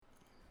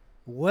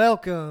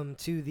Welcome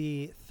to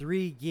the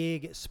 3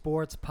 Gig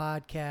Sports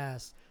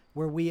Podcast,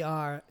 where we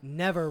are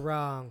never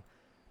wrong,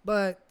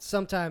 but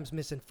sometimes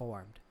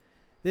misinformed.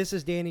 This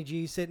is Danny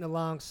G sitting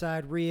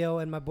alongside Rio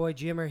and my boy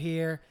Jim are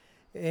here,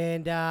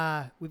 and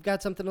we've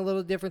got something a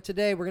little different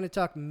today. We're going to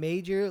talk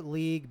Major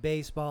League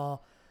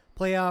Baseball.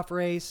 Playoff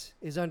race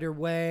is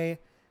underway.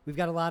 We've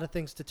got a lot of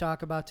things to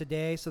talk about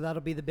today, so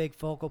that'll be the big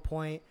focal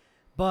point.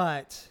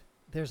 But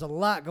there's a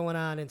lot going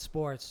on in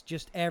sports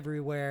just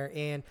everywhere,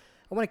 and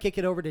I want to kick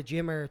it over to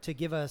Jimmer to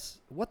give us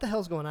what the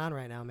hell's going on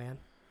right now, man.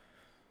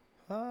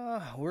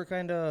 We're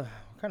kind of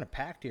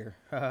packed here.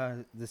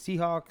 The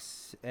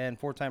Seahawks and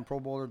four-time Pro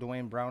Bowler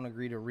Dwayne Brown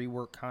agreed to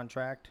rework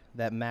contract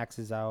that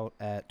maxes out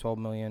at $12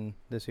 million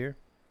this year.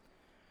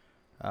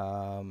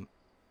 In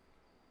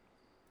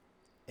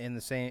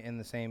the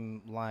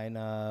same line,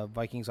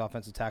 Vikings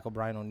offensive tackle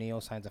Brian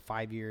O'Neill signs a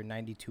 5-year,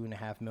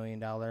 $92.5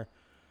 million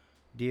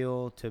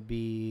deal to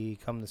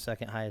become the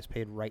second highest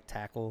paid right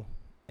tackle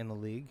in the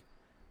league.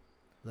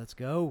 Let's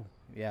go.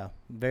 Yeah,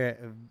 very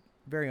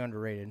very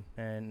underrated,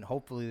 and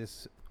hopefully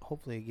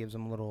it gives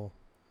him a little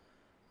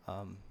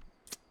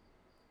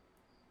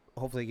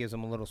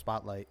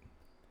spotlight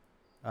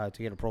to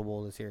get a Pro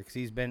Bowl this year, because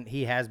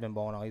he has been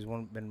balling out. He's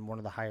been one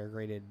of the higher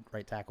graded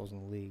right tackles in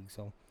the league.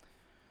 So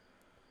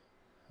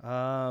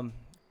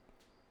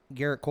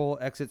Garrett Cole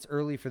exits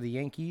early for the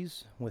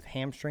Yankees with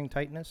hamstring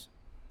tightness.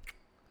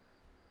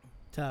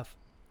 Tough.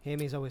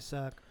 Hammies always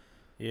suck.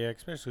 Yeah,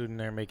 especially when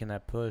they're making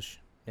that push.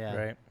 Yeah,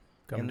 Right.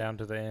 Coming down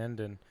to the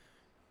end,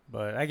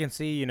 but I can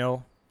see,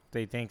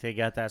 they think they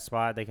got that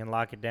spot, they can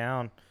lock it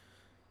down,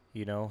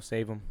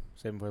 save them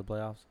for the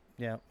playoffs.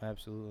 Yeah,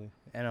 absolutely.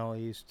 NL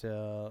East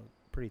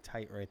pretty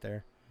tight right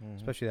there, Mm-hmm.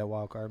 especially that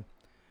wild card.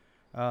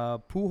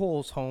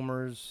 Pujols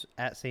homers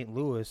at St.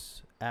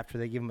 Louis after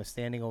they give him a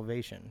standing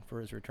ovation for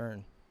his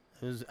return.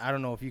 I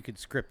don't know if you could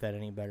script that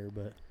any better,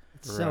 but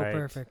It's so Right.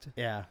 perfect.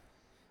 yeah,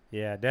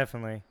 Yeah,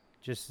 definitely.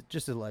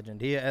 just a legend.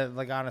 He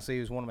honestly, he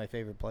was one of my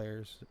favorite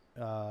players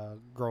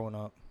growing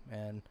up,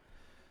 and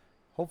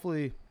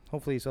hopefully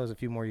he still has a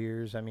few more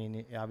years. I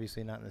mean,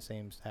 obviously not in the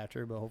same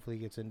stature, but hopefully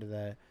he gets into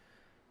that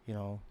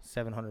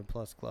 700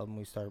 plus club and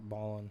we start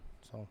balling.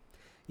 So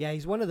Yeah,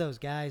 he's one of those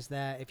guys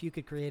that if you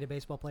could create a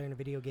baseball player in a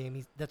video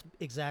game, that's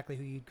exactly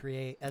who you'd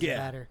create as a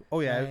batter.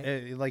 Oh yeah,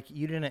 right? like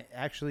you didn't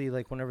actually,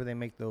 like, whenever they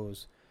make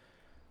those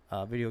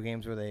video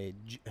games where they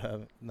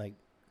like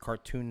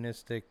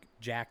cartoonistic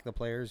jack the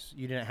players,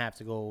 you didn't have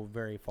to go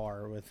very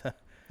far with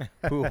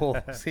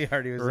Pujols. He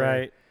already was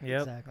Right.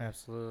 Yep. Exactly.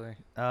 Absolutely.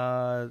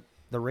 there.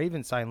 The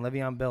Ravens signed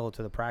Le'Veon Bell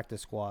to the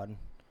practice squad.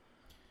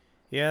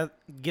 Yeah,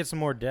 get some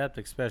more depth,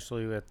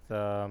 especially with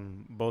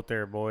both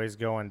their boys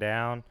going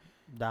down.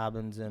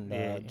 Dobbins and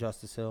Yeah.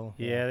 Justice Hill.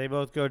 Yeah, they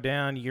both go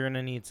down. You're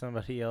gonna need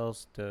somebody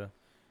else to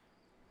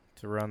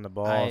run the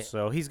ball.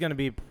 So he's gonna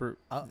be.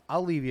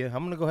 I'll leave you.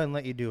 I'm gonna go ahead and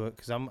let you do it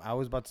because I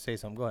was about to say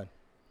something. Go ahead.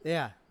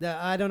 Yeah.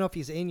 I don't know if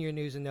he's in your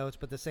news and notes,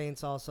 but the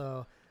Saints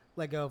also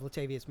let go of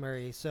Latavius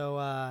Murray.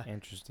 So,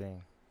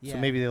 Interesting. yeah. So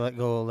maybe they let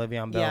go of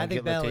Le'Veon Bell Yeah, I and think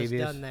get Bell is Latavius.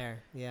 done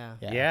there. Yeah.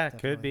 Yeah, definitely.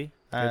 could be.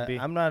 Could be.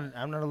 I'm not a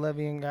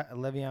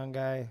Le'Veon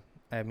guy.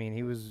 I mean,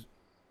 he was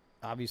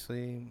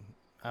obviously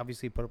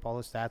put up all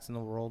the stats in the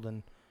world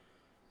in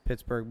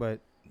Pittsburgh, but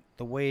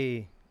the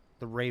way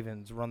the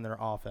Ravens run their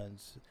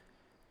offense,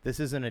 this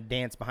isn't a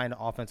dance behind an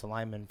offensive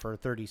lineman for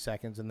 30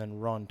 seconds and then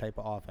run type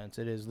of offense.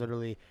 It is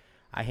literally,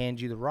 I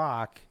hand you the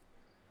rock,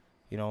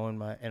 in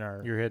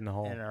our You're hitting the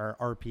hole. in our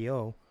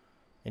RPO,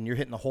 and you're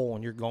hitting the hole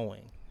and you're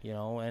going,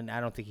 and I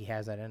don't think he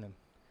has that in him.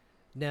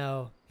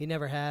 No, he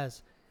never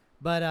has.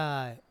 But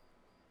I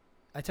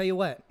tell you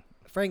what,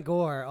 Frank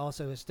Gore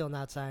also is still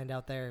not signed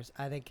out there.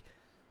 I think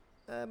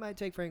I might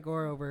take Frank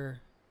Gore over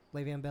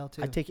Le'Veon Bell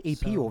too. I take AP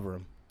So, over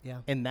him.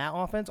 Yeah. In that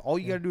offense, all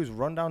you Yeah. got to do is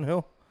run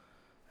downhill.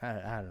 I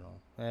don't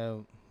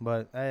know.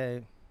 But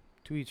to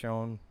each their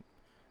own.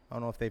 I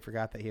don't know if they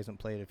forgot that he hasn't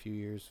played a few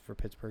years for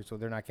Pittsburgh, so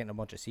they're not getting a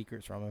bunch of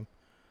secrets from him.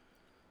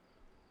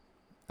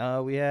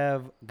 We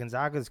have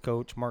Gonzaga's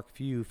coach, Mark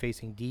Few,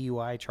 facing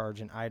DUI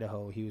charge in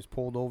Idaho. He was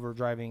pulled over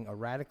driving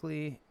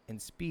erratically and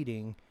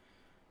speeding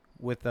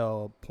with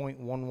a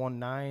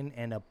 .119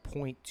 and a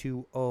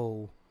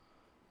 .20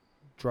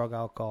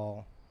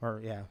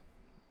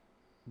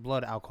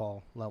 blood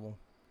alcohol level.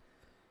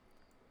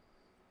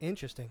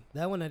 Interesting.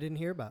 That one I didn't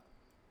hear about.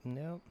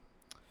 No.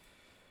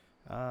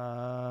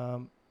 I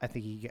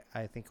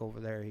think over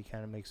there he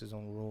kind of makes his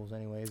own rules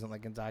anyway. Isn't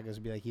like Gonzaga's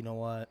be like, you know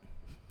what,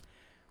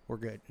 we're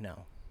good.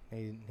 No,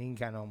 he can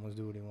kind of almost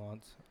do what he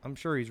wants. I'm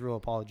sure he's real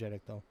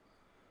apologetic though.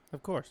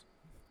 Of course.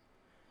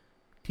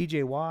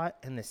 T.J. Watt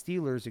and the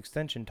Steelers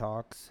extension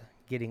talks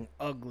getting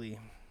ugly.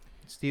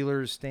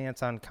 Steelers'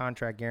 stance on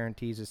contract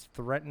guarantees is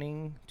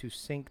threatening to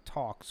sink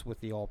talks with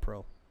the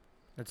All-Pro.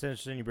 That's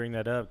interesting you bring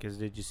that up, because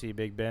did you see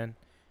Big Ben?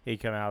 He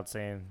come out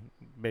saying,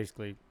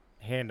 basically,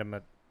 hand him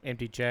an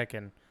empty check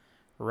and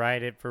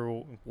write it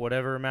for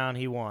whatever amount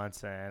he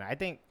wants. And I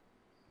think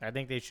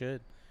they should.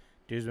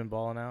 Dude's been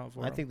balling out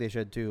for I him. think they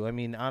should too. I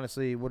mean,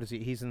 honestly, what is he?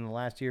 He's in the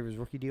last year of his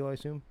rookie deal, I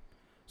assume.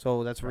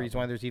 So that's the reason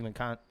why there's even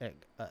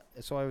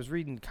so I was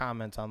reading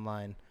comments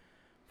online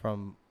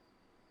from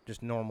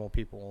just normal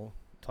people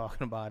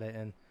talking about it,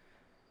 and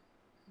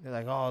they're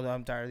like, "Oh,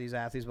 I'm tired of these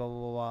athletes." Blah blah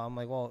blah. Blah. I'm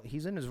like, "Well,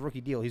 he's in his rookie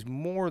deal. He's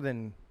more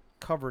than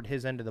covered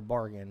his end of the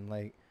bargain.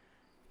 Like,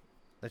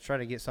 let's try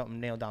to get something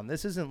nailed down.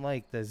 This isn't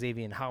like the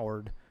Xavier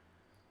Howard,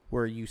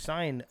 where you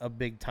sign a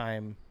big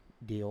time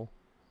deal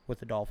with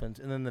the Dolphins,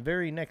 and then the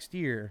very next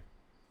year,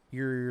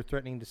 you're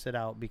threatening to sit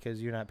out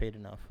because you're not paid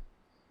enough.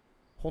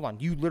 Hold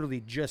on, you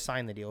literally just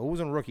signed the deal. It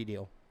wasn't a rookie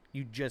deal.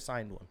 You just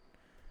signed one.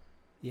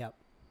 Yep.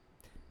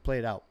 Play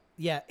it out.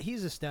 Yeah,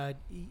 he's a stud.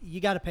 You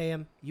got to pay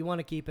him. You want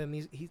to keep him.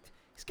 He's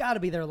got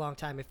to be there a long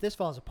time. If this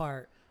falls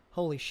apart,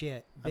 holy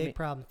shit, big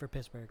problem for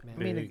Pittsburgh, man.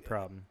 Big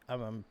problem.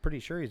 I'm pretty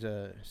sure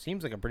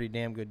seems like a pretty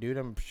damn good dude.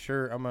 I'm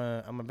sure I'm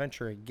a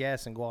venture a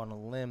guess and go on a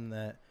limb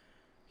that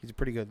he's a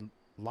pretty good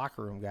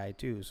locker room guy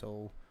too.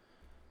 So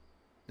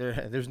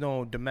there's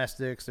no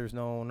domestics, there's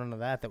none of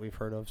that we've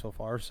heard of so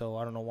far. So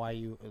I don't know why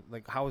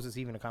how is this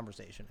even a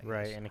conversation? I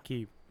Right, guess. and a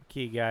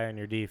key guy on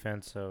your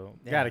defense, so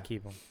Yeah. got to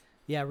keep him.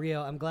 Yeah,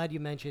 Rio, I'm glad you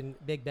mentioned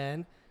Big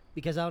Ben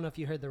because I don't know if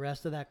you heard the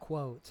rest of that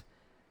quote.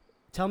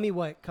 Tell me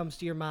what comes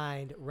to your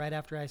mind right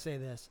after I say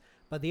this.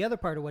 But the other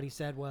part of what he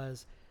said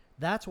was,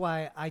 that's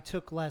why I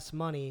took less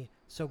money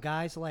so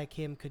guys like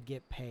him could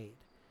get paid.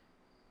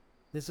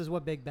 This is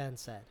what Big Ben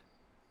said.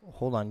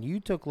 Hold on, you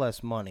took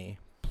less money,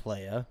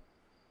 playa,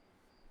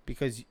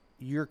 because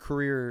your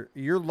career.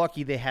 You're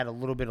lucky they had a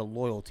little bit of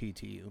loyalty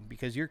to you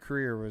because your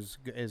career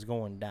is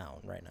going down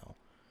right now,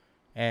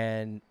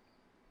 and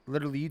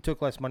literally you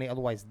took less money.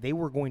 Otherwise, they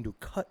were going to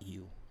cut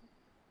you.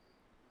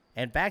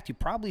 In fact, you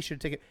probably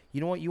should take it. You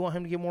know what? You want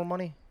him to get more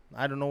money?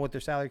 I don't know what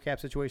their salary cap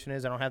situation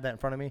is. I don't have that in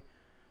front of me.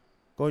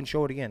 Go ahead and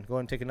show it again. Go ahead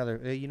and take another.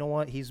 You know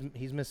what? He's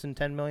missing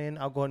 $10 million.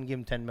 I'll go ahead and give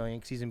him $10 million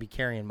because he's gonna be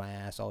carrying my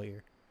ass all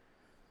year.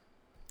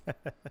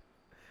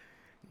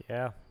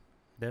 Yeah,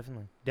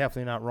 definitely.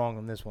 Definitely not wrong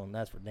on this one.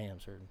 That's for damn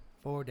certain.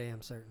 For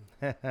damn certain.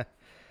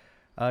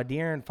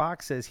 De'Aaron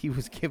Fox says he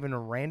was given a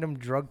random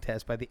drug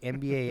test by the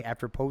NBA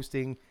after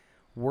posting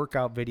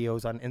workout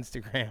videos on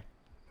Instagram.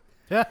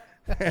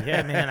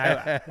 Yeah,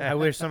 man, I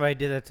wish somebody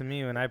did that to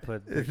me when I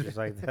put pictures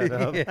like that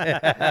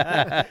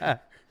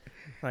up.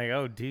 Like,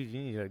 oh, dude,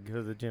 you need to go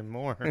to the gym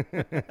more.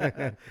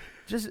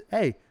 Just,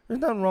 hey, there's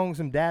nothing wrong with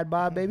some dad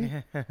bod, baby.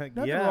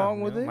 Nothing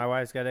wrong with it. My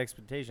wife's got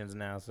expectations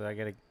now, so I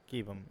got to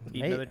keep them.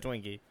 Eat another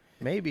Twinkie.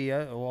 Maybe.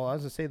 Well, I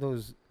was going to say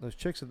those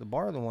chicks at the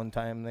bar the one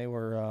time, they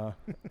were,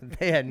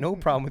 they had no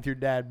problem with your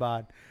dad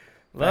bod.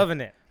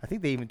 Loving it. I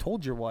think they even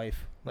told your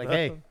wife, like,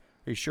 hey, are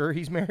you sure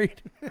he's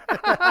married?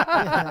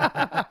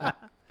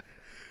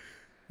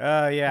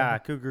 Yeah,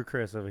 Cougar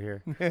Chris over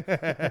here.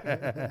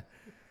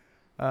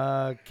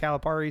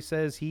 Calipari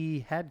says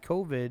he had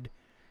COVID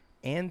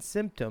and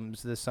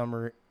symptoms this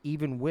summer,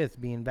 even with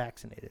being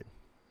vaccinated.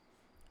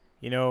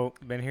 You know,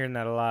 been hearing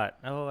that a lot.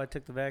 Oh, I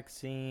took the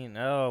vaccine.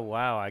 Oh,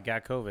 wow, I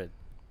got COVID.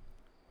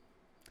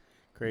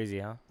 Crazy,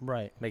 huh?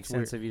 Right. Makes It's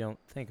sense weird. if you don't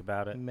think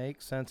about it.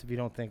 Makes sense if you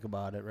don't think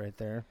about it right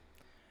there.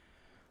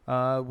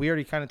 We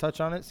already kind of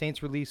touched on it.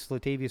 Saints released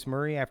Latavius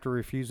Murray after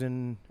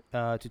refusing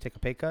to take a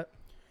pay cut.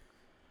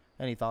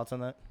 Any thoughts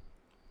on that?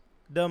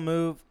 Dumb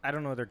move. I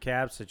don't know what their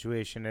cap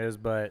situation is,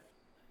 but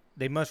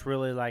they must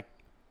really like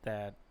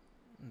that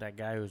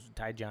guy who's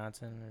Ty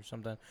Johnson or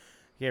something.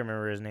 I can't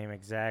remember his name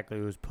exactly,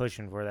 who was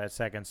pushing for that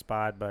second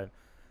spot, but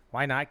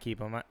why not keep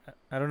him? I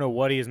don't know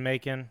what he's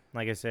making,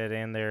 like I said,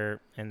 in their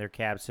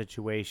cap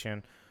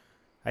situation.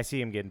 I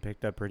see him getting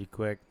picked up pretty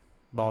quick.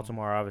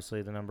 Baltimore,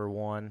 obviously, the number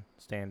one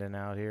standing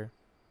out here.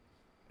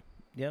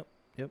 Yep.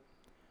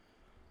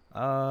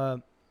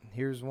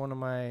 Here's one of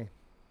my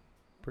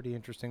pretty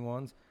interesting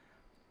ones.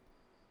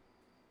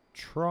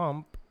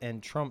 Trump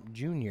and Trump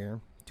Jr.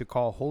 to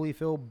call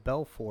Holyfield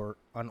Belfort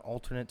on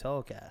alternate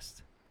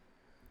telecast.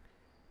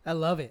 I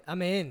love it.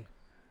 I'm in.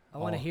 I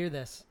want to All- hear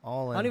this.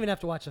 All in. I don't even have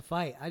to watch the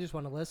fight. I just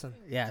want to listen.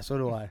 Yeah, so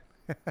do I.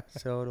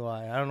 So do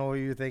I. I don't know what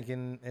you're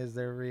thinking is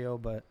there, Rio,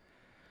 but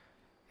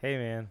Hey,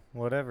 man,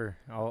 whatever.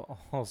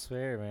 I'll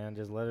swear, man.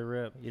 Just let it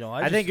rip. you know,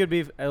 I think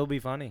it'll be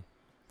funny.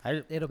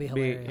 It'll be It'll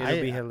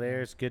hilarious. be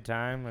hilarious. Good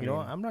time. you know,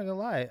 I'm not gonna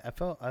lie. I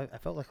felt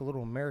like a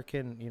little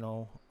American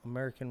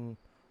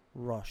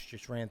rush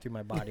just ran through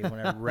my body when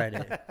I read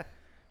it.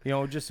 You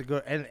know, just a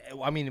good, and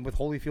I mean with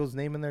Holyfield's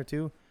name in there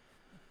too.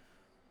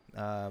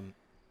 That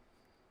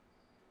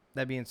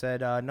being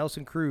said,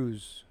 Nelson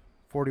Cruz,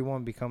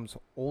 41, becomes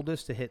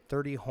oldest to hit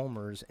 30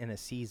 homers in a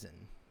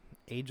season.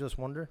 Ageless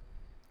wonder.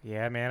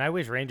 Yeah, man. I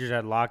wish Rangers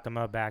had locked them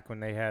up back when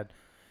they had,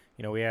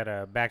 we had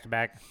a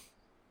back-to-back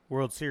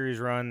World Series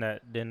run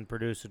that didn't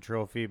produce a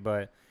trophy,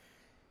 but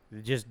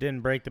it just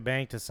didn't break the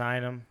bank to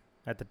sign him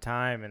at the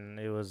time, and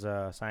it was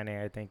signing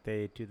I think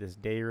they to this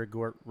day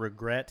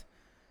regret.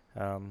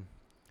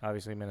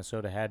 Obviously,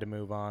 Minnesota had to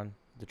move on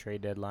the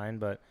trade deadline,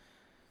 but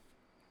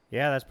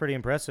yeah, that's pretty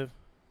impressive.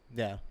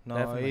 Yeah, no,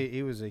 Definitely.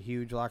 he was a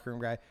huge locker room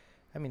guy.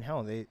 I mean,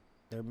 hell,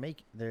 they're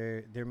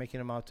making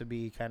him out to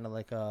be kind of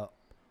like a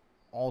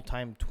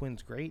all-time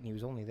Twins great, and he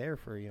was only there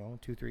for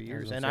 2-3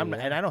 years, gonna and say,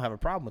 yeah. I don't have a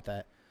problem with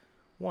that.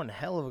 one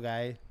hell of a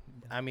guy.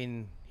 I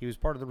mean, he was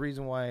part of the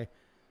reason why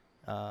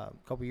a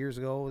couple years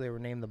ago they were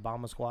named the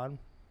Bomba Squad,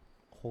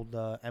 hold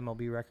the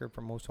MLB record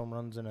for most home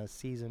runs in a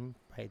season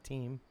by a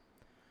team.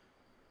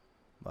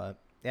 But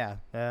yeah,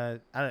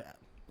 how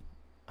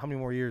many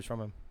more years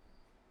from him?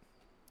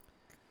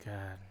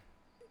 God,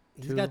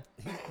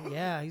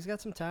 He's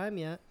got some time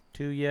yet.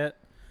 2 yet.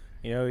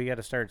 You know, you got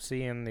to start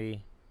seeing the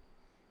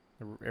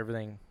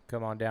everything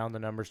come on down. The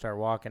numbers start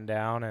walking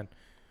down, and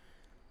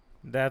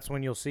that's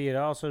when you'll see it.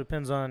 Also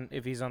depends on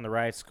if he's on the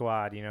right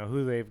squad. You know,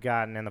 who they've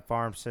gotten in the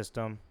farm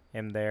system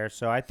him there.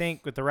 So I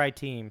think with the right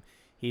team,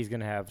 he's going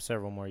to have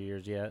several more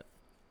years yet.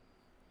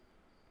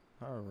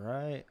 All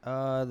right.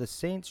 The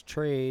Saints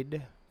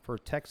trade for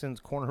Texans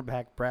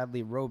cornerback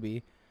Bradley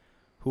Roby,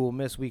 who will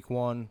miss week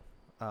 1,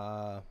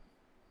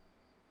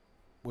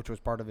 which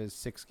was part of his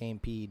 6-game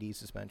PED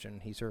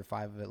suspension. He served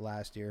 5 of it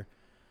last year.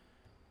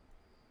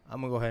 I'm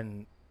going to go ahead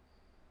and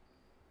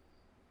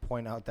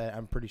point out that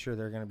I'm pretty sure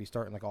they're going to be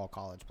starting like all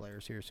college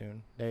players here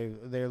soon.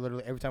 They're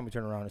literally, every time we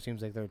turn around, it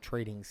seems like they're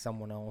trading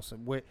someone else.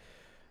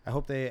 I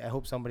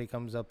hope somebody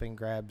comes up and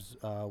grabs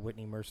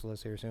Whitney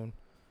Merciless here soon.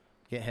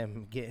 Get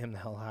him the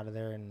hell out of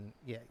there, and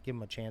give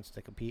him a chance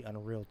to compete on a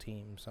real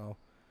team. So,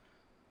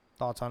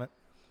 thoughts on it?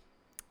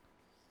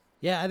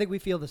 Yeah, I think we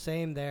feel the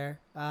same there.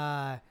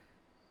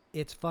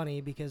 It's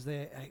funny because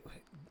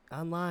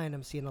online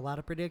I'm seeing a lot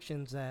of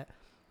predictions that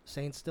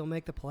Saints still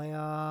make the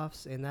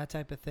playoffs and that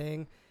type of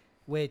thing,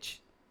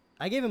 which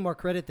I gave him more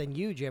credit than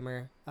you,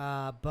 Jimmer.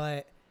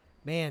 But,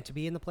 man, to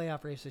be in the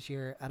playoff race this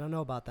year, I don't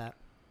know about that.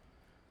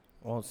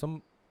 Well,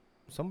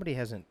 somebody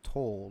hasn't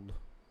told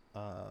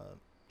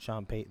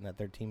Sean Payton that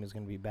their team is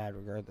going to be bad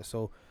regardless.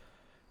 So,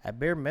 at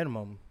bare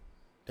minimum,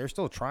 they're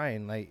still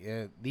trying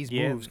these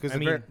moves, because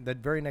the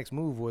very next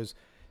move was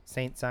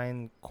Saints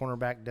signed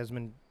cornerback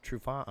Desmond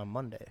Trufant on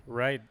Monday.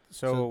 Right.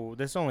 So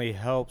this only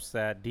helps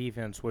that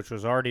defense, which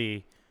was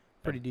already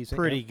pretty decent,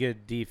 pretty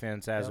good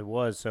defense as it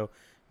was. So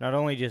not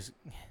only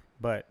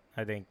but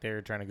I think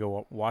they're trying to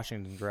go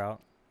Washington's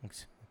route.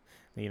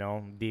 You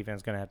know,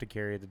 defense going to have to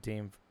carry the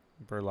team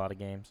for a lot of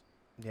games.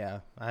 Yeah,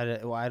 I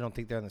don't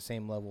think they're on the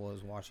same level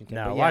as Washington.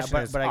 No, but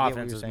Washington's but I get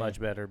offense is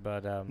much better,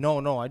 but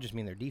no, I just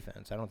mean their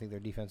defense. I don't think their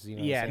defense is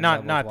even. Yeah, on the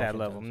same not level as that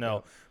level,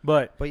 Washington's.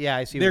 no. But yeah,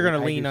 I see. They're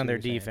going going to lean on their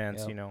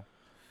defense, you know.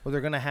 Well,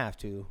 they're going to have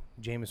to.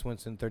 Jameis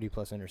Winston 30+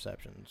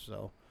 interceptions.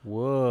 So.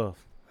 Woof.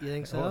 You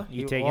think so? Well,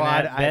 You taking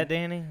that bet,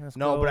 Danny? Let's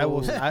no, go.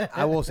 but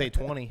I will say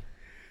 20.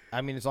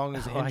 I mean, as long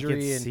as injury I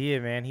can and see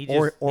it, man. He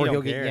or just he'll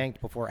don't get care.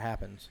 yanked before it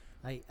happens.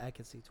 I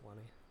could see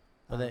 20.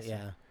 But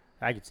then,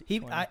 I could see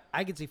 20.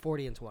 I could see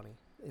 40 and 20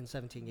 in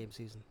 17-game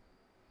season.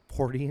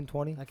 40 and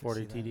 20. I could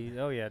 40 see that. TDs.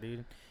 Oh yeah,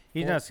 dude.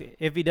 He's not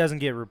if he doesn't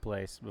get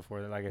replaced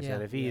before. Like I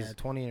said, if he's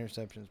 20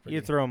 interceptions.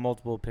 you throw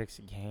multiple picks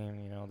a game,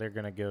 you know they're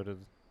gonna go to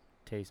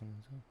Taysom.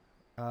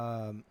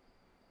 So.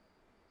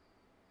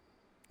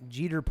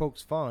 Jeter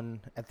pokes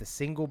fun at the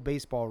single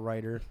baseball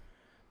writer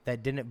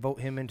that didn't vote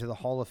him into the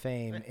Hall of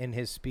Fame in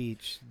his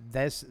speech.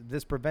 This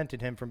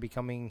prevented him from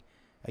becoming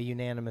a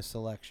unanimous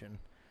selection.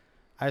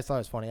 I just thought it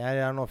was funny. I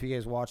don't know if you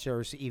guys watched it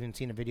or even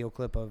seen a video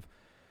clip of.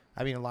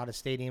 I mean, a lot of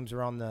stadiums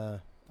around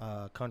the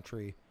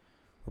country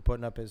were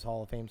putting up his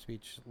Hall of Fame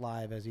speech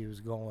live as he was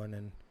going,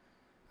 and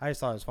I just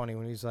thought it was funny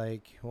when he's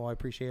like, "Well, I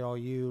appreciate all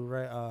you."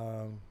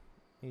 Right?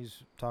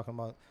 He's talking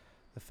about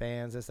the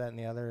fans, this, that, and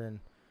the other, and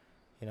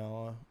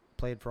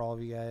played for all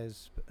of you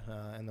guys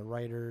and the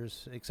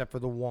writers, except for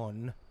the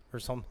one or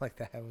something like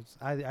that.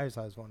 I just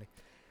thought it was funny.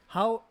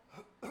 How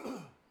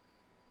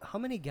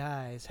many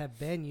guys have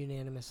been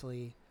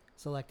unanimously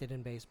selected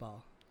in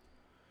baseball?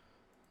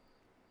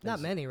 Not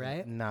many,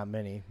 right? Not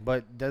many.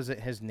 But does it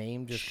his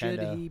name just kind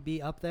of... Should he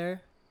be up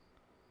there?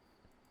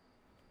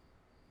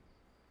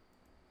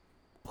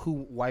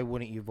 Why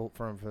wouldn't you vote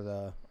for him for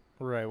the...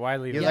 Right, why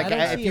leave it? Yeah, I don't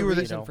if see you a were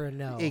the- reason for a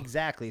no.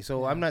 Exactly.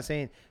 So Yeah. I'm not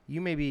saying we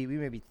may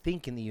be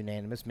thinking the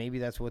unanimous. Maybe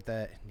that's what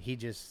the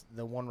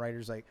one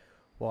writer's like,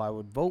 well, I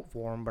would vote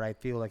for him, but I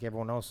feel like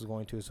everyone else is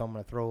going to, so I'm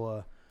going to throw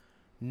a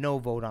no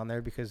vote on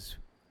there because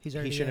he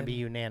shouldn't be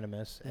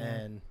unanimous.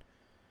 Yeah.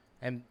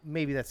 And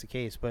maybe that's the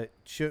case, but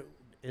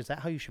is that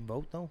how you should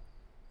vote though?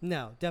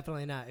 No,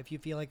 definitely not. If you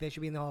feel like they should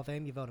be in the Hall of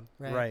Fame, you vote them.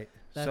 Right. Right.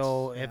 That's-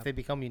 So yeah. if they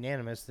become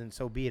unanimous, then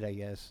so be it, I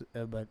guess.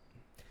 But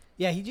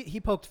Yeah, he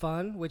poked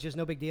fun, which is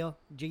no big deal.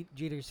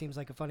 Jeter seems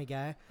like a funny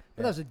guy,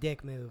 but that was a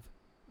dick move,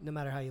 no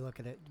matter how you look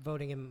at it.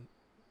 Voting him,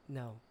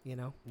 no,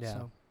 Yeah.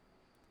 So.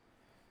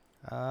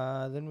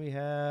 Then we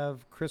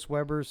have Chris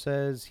Webber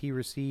says he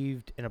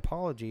received an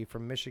apology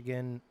from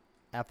Michigan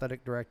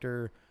Athletic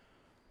Director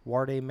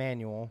Warde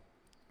Manuel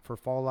for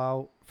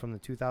fallout from the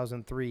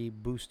 2003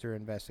 booster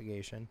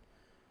investigation,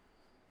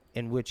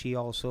 in which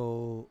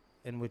the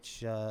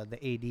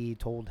AD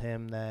told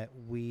him that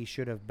we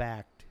should have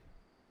backed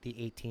the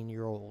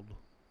 18-year-old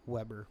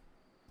Weber.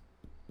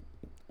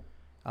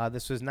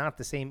 This was not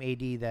the same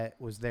AD that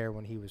was there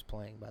when he was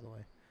playing, by the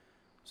way.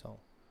 So,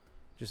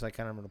 just like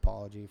kind of an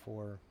apology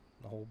for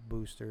the whole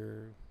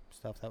booster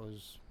stuff that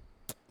was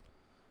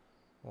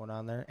going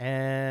on there.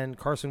 And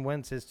Carson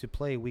Wentz is to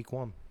play week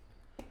 1.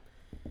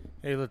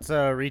 Hey, let's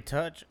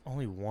retouch.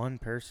 Only one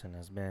person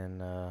has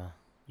been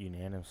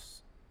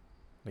unanimously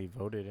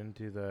voted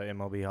into the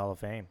MLB Hall of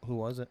Fame. Who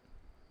was it?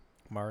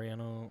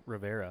 Mariano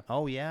Rivera.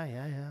 Oh yeah.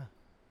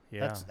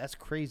 Yeah, That's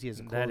crazy as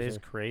a closer. that is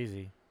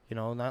crazy. You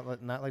know, not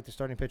like the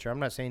starting pitcher. I'm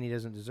not saying he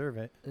doesn't deserve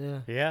it.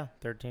 Yeah. Yeah,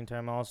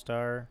 13-time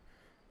All-Star.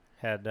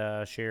 Had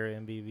share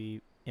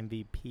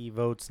MVP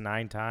votes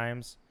 9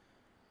 times.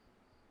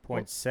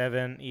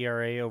 .7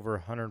 ERA over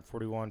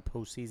 141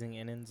 postseason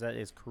innings. That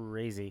is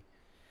crazy.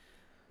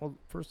 Well,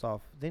 first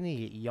off, they need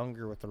to get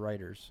younger with the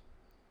writers.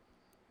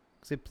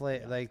 'Cause they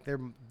play like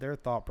their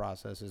thought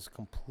process is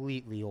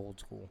completely old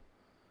school.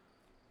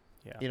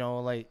 Yeah. You know,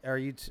 like, are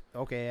you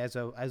okay as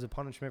a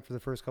punishment for the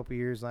first couple of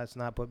years? Let's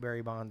not put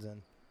Barry Bonds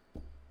in.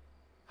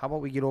 How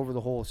about we get over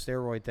the whole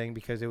steroid thing,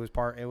 because it was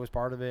part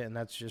of it, and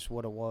that's just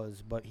what it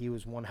was. But he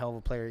was one hell of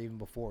a player even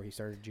before he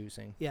started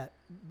juicing. Yeah.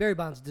 Barry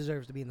Bonds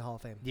deserves to be in the Hall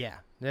of Fame. Yeah.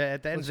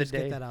 At the end Let's of just the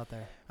day, get that out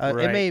there.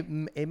 Right.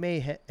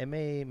 it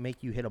may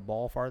make you hit a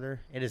ball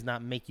farther. It does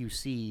not make you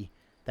see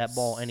that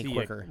ball any See it-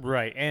 quicker.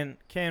 Right. And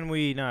can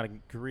we not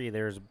agree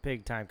there's a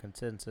big time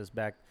consensus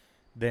back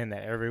then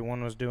that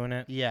everyone was doing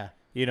it? Yeah.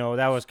 You know,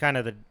 that was kind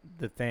of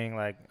the thing,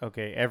 like,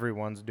 okay,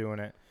 everyone's doing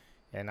it.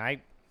 And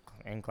I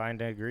inclined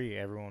to agree.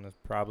 Everyone was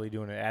probably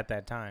doing it at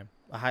that time.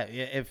 A high,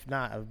 if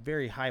not a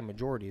very high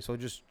majority. So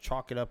just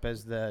chalk it up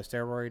as the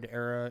steroid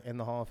era in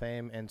the Hall of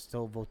Fame and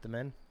still vote them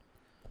in.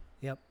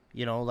 Yep.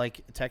 You know,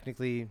 like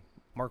technically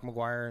Mark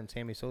McGwire and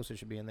Sammy Sosa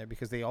should be in there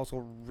because they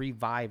also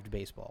revived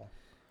baseball.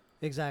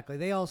 Exactly.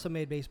 They also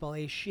made baseball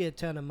a shit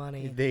ton of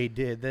money. They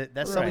did. That's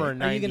Right. summer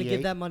in Are you going to 98.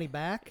 give that money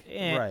back?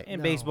 And, Right.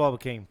 and No. baseball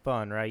became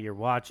fun, right? You're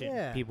watching.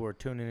 Yeah. People were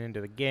tuning into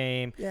the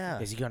game. Yeah.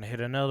 Is he going to hit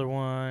another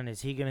one?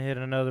 Is he going to hit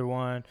another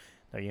one?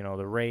 You know,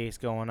 the race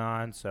going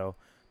on. So,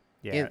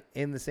 yeah.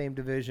 In the same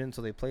division,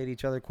 so they played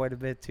each other quite a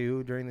bit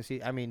too during the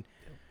season. I mean,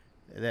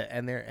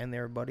 and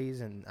they're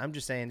buddies. And I'm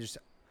just saying, just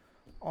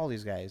all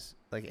these guys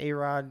like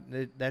A-Rod,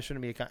 that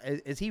shouldn't be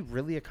is he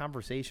really a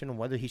conversation on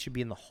whether he should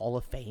be in the Hall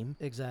of Fame?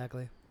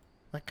 Exactly.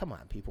 Like, come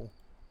on, people.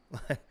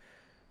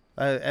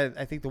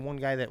 I think the one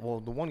guy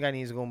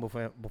needs to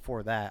go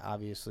before that,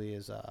 obviously,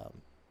 is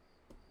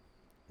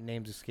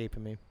name's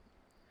escaping me.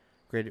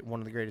 One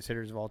of the greatest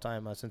hitters of all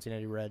time,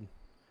 Cincinnati Red.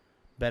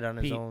 Bet on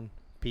his Pete. own.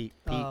 Pete.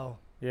 Oh,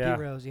 Yeah.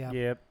 Pete Rose, yeah.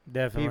 Yep,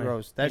 definitely. Pete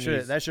Rose. He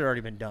needs- That should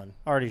already been done.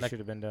 already like- should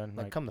have been done.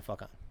 Like, come the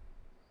fuck on.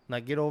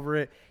 Like, get over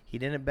it. He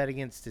didn't bet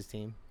against his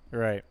team.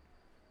 Right.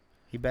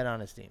 He bet on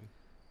his team.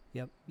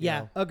 Yep. You Yeah,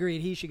 know.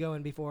 agreed. He should go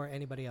in before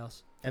anybody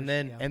else. And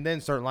Yeah.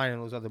 then start lining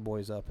those other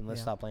boys up and let's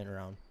Yeah. stop playing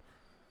around.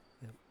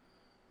 Yep.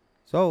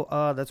 So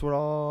that's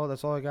all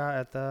I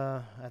got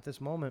at this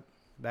moment.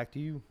 Back to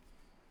you.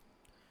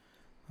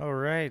 All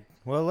right.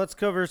 Well, let's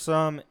cover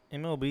some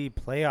MLB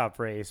playoff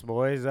race,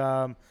 boys.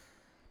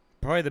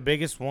 Probably the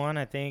biggest one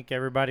I think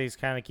everybody's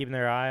kind of keeping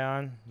their eye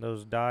on,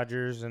 those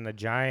Dodgers and the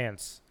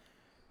Giants.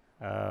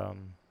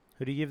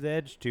 Who do you give the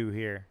edge to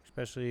here,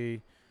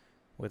 especially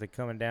with it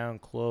coming down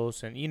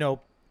close? And, you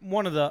know,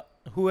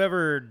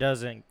 whoever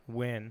doesn't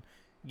win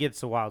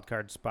gets the wild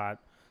card spot.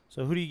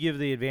 So who do you give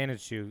the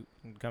advantage to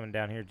coming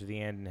down here to the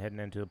end and heading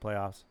into the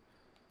playoffs?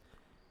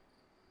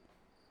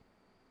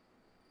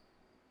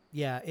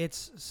 Yeah,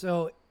 it's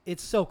so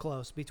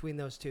close between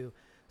those two.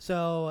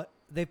 So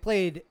they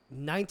played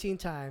 19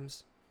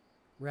 times,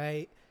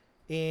 right?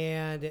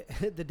 And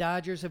the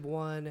Dodgers have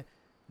won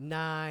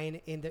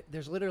 9, and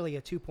there's literally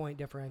a 2-point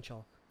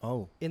differential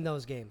Oh. in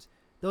those games.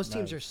 Those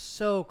teams Nice. are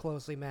so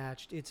closely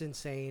matched. It's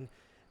insane.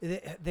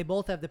 They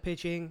both have the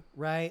pitching,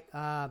 right?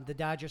 The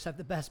Dodgers have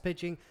the best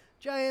pitching.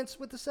 Giants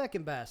with the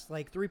second best,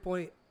 like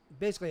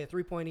basically a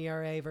 3-point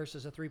ERA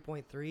versus a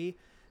 3.3.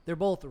 They're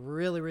both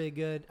really, really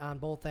good on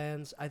both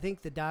ends. I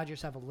think the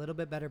Dodgers have a little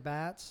bit better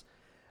bats.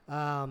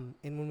 And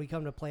when we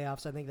come to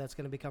playoffs, I think that's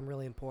going to become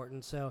really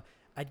important. So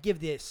I'd give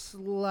the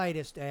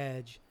slightest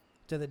edge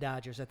to the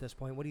Dodgers at this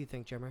point. What do you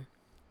think, Jimmer?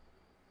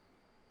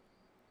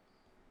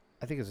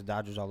 I think it's the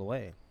Dodgers all the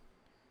way.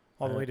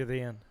 All the way to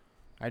the end.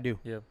 I do.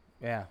 Yep.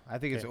 Yeah, I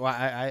think it's. Okay. Well,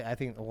 I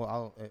think.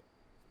 Well,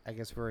 I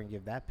guess if we're gonna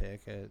give that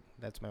pick,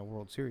 that's my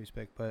World Series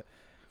pick. But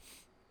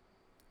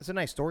it's a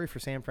nice story for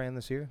San Fran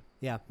this year.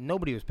 Yeah.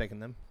 Nobody was picking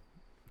them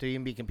to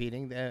even be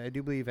competing. I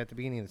do believe at the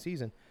beginning of the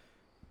season,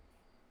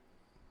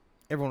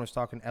 everyone was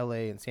talking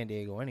L.A. and San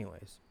Diego,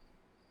 anyways.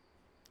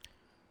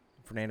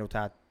 Fernando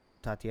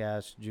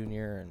Tatis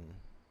Jr.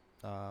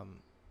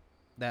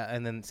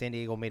 and then San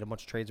Diego made a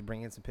bunch of trades to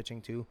bring in some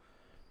pitching too,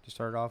 to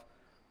start it off.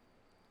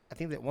 I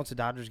think that once the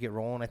Dodgers get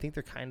rolling, I think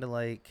they're kind of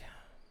like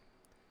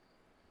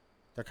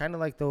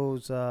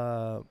those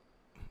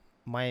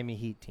Miami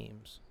Heat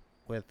teams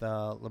with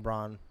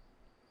LeBron,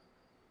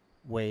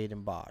 Wade,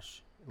 and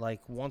Bosh.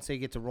 Like once they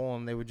get to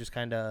rolling, they would just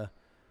kind of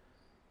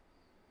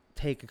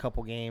take a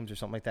couple games or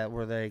something like that.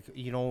 Where they,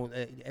 you know,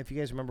 if you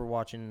guys remember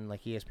watching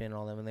like ESPN and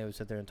all them, and they would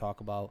sit there and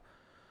talk about,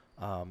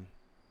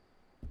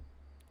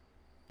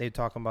 they'd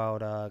talk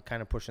about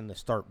kind of pushing the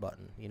start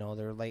button. You know,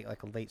 they're like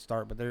a late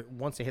start, but they're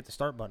once they hit the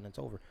start button, it's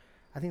over.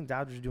 I think the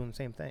Dodgers are doing the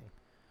same thing.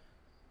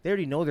 they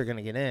already know they're going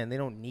to get in. They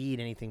don't need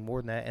anything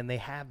more than that, and they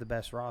have the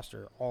best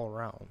roster all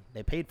around.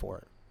 They paid for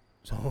it,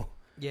 so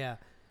Yeah.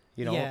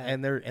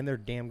 and they're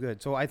damn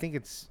good. So I think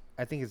it's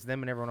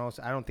them and everyone else.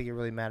 I don't think it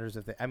really matters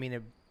if they. I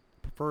mean,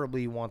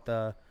 preferably you want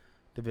the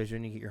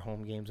division, you get your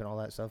home games and all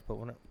that stuff. But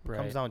when it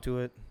comes down to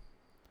it,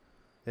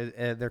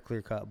 they're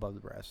clear cut above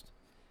the rest.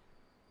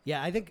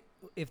 Yeah, I think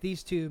if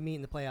these two meet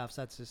in the playoffs,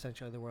 that's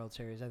essentially the World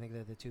Series. I think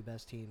they're the two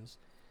best teams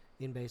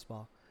in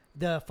baseball.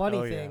 The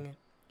funny thing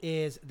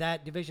is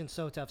that division's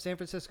so tough. San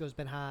Francisco's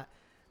been hot.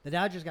 The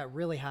Dodgers got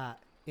really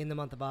hot in the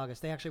month of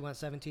August. They actually went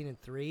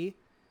 17-3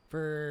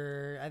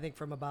 for, I think,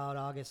 from about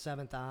August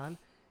 7th on.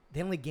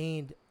 They only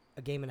gained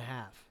a game and a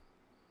half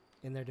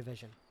in their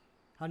division.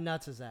 How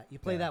nuts is that? You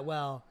play that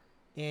well,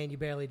 and you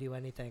barely do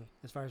anything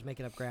as far as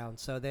making up ground.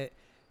 So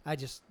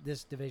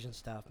this division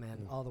stuff,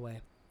 man, all the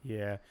way.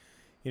 Yeah.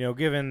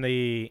 Given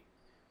the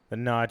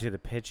nod to the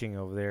pitching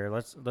over there,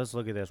 let's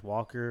look at this.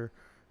 Walker,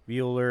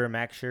 Buehler,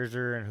 Max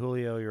Scherzer, and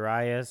Julio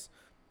Urias.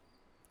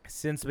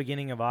 Since the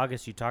beginning of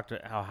August, you talked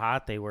about how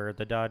hot they were.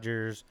 The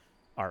Dodgers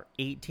are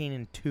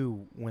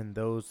 18-2 when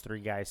those three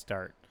guys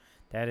start.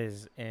 That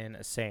is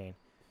insane.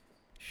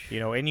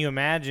 And you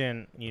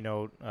imagine, and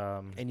that's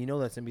going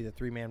to be the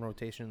 3-man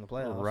rotation in the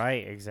playoffs.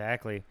 Right,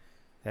 exactly.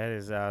 That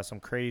is some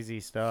crazy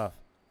stuff.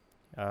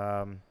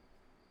 The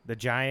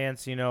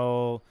Giants,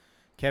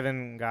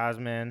 Kevin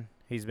Gausman,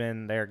 he's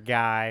been their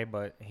guy,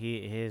 but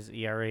his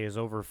ERA is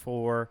over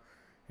 4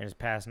 in his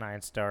past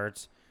 9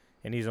 starts,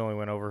 and he's only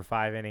went over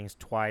 5 innings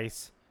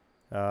twice.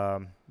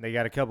 They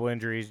got a couple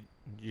injuries,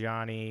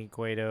 Johnny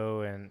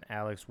Cueto and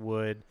Alex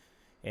Wood,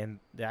 and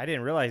I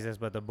didn't realize this,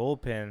 but the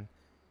bullpen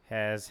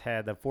has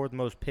had the 4th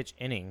most pitch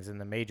innings in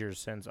the majors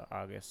since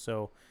August,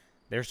 so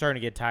they're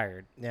starting to get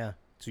tired. Yeah.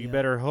 So you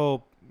better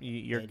hope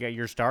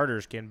your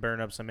starters can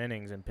burn up some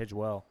innings and pitch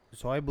well.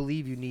 So I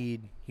believe you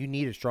need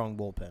a strong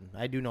bullpen.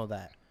 I do know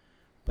that.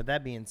 But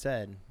that being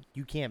said,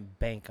 you can't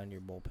bank on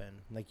your bullpen.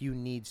 Like, you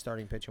need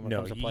starting pitching when it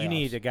comes to playoffs. You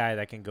need a guy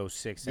that can go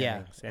 6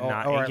 innings and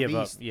or give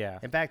least, up. Yeah.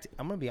 In fact,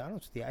 I'm going to be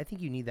honest with you. I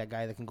think you need that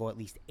guy that can go at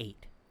least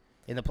 8.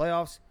 In the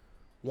playoffs,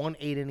 1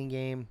 8-inning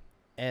game,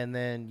 and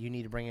then you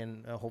need to bring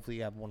in, hopefully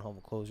you have one hell of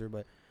a closer,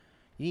 but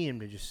you need him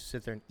to just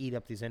sit there and eat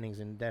up these innings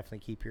and definitely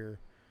keep your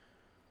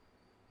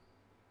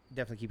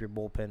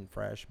bullpen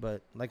fresh.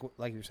 But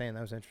like you're saying,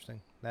 that was interesting.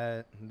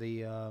 That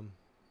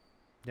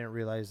didn't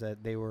realize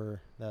that the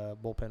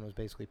bullpen was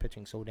basically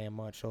pitching so damn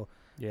much. So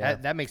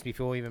that makes me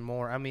feel even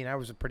more. I mean, I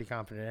was pretty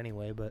confident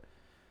anyway, but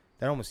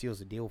that almost seals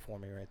the deal for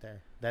me right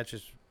there. That's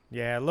just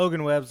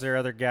Logan Webb's their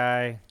other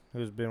guy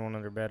who's been one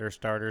of their better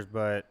starters,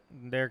 but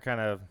they're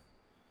kind of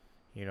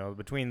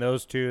between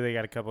those two, they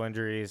got a couple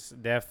injuries.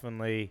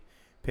 Definitely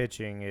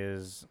pitching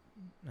is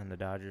in the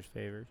Dodgers'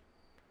 favor.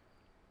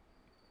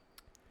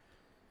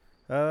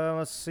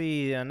 Let's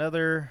see,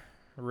 another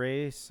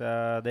race,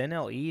 the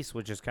NL East,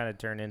 which has kind of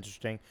turned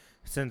interesting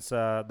since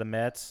the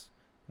Mets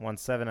won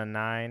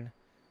 7-9,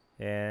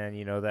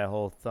 and that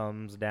whole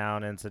thumbs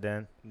down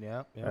incident.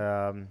 Yeah.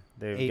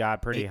 They've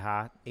got pretty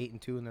hot.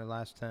 8-2 in their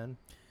last 10.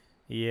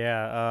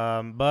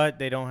 Yeah. But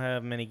they don't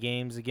have many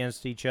games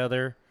against each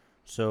other,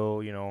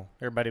 so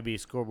everybody be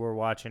scoreboard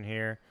watching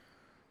here.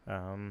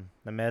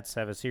 The Mets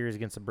have a series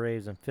against the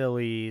Braves and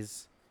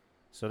Phillies,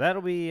 so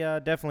that'll be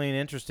definitely an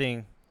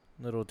interesting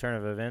little turn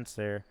of events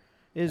there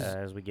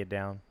as we get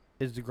down.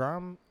 Is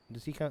DeGrom,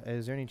 does he come?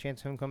 Is there any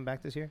chance of him coming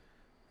back this year?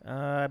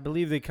 I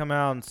believe they come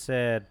out and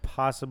said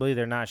possibly.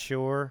 They're not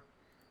sure.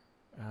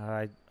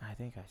 I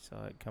think I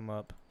saw it come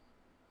up.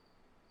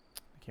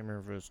 I can't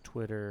remember if it was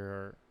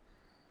Twitter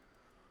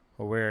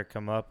or where it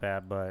come up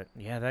at, but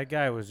yeah, that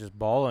guy was just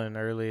balling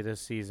early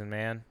this season,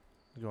 man.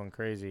 Going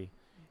crazy.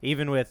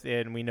 Even with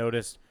it, and we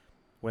noticed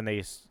when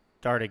they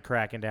started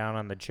cracking down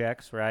on the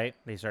checks, right?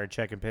 They started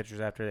checking pitchers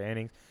after the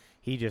innings.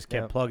 He just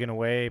kept plugging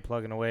away,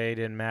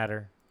 didn't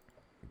matter.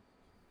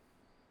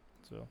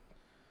 So,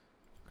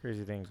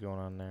 crazy things going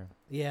on there.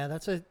 Yeah,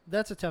 that's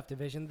a tough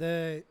division.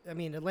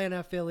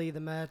 Atlanta, Philly, the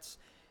Mets,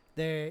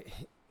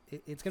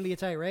 it's going to be a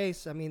tight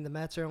race. I mean, the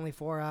Mets are only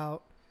 4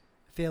 out.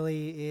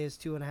 Philly is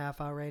 2.5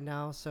 out right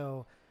now.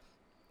 So,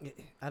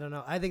 I don't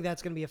know. I think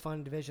that's going to be a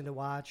fun division to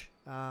watch.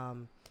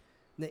 None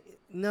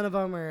of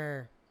them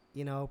are,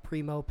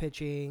 primo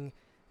pitching.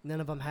 None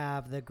of them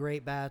have the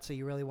great bats that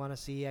you really want to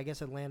see. I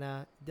guess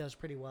Atlanta does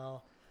pretty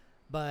well,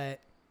 but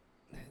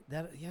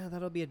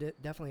that'll be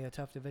definitely a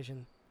tough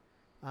division.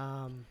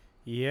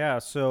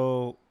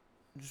 So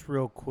just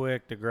real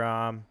quick,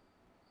 DeGrom,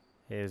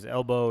 his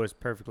elbow is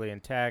perfectly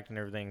intact and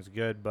everything's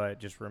good, but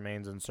just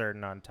remains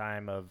uncertain on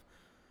time of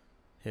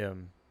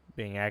him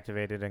being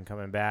activated and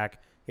coming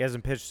back. He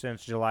hasn't pitched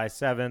since July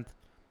 7th.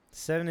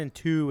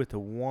 7-2 with a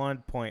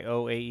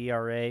 1.08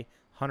 ERA,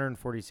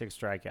 146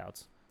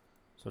 strikeouts.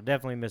 So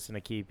definitely missing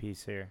a key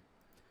piece here.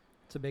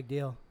 It's a big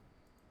deal.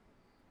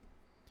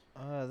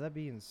 That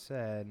being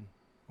said,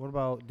 what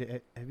about,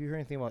 have you heard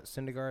anything about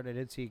Syndergaard? I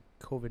did see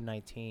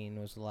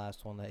COVID-19 was the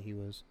last one that he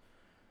was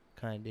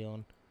kind of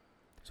dealing.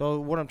 So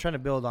what I'm trying to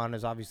build on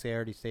is, obviously I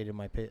already stated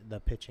the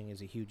pitching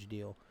is a huge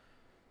deal.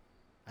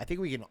 I think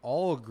we can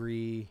all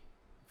agree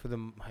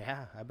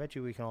I bet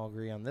you we can all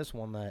agree on this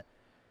one that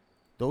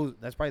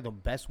that's probably the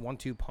best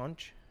 1-2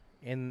 punch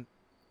in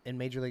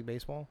Major League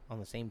Baseball on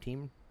the same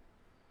team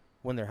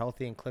when they're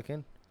healthy and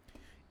clicking.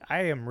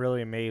 I am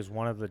really amazed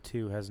one of the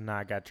two has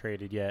not got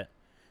traded yet.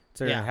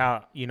 Considering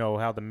Yeah.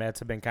 how the Mets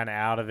have been kind of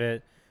out of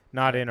it,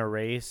 not in a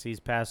race these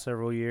past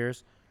several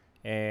years,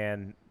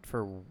 and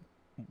for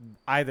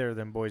either of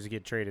them boys to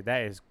get traded,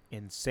 that is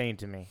insane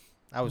to me.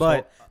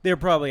 But they're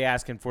probably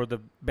asking for the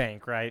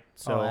bank, right?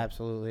 So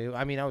absolutely.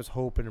 I mean, I was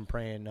hoping and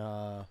praying.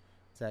 A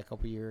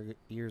couple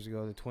years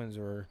ago, the Twins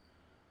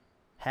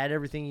had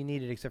everything you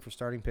needed except for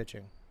starting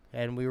pitching,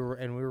 and we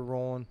were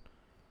rolling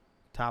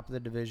top of the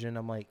division.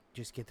 I'm like,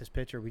 just get this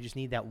pitcher. We just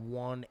need that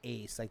one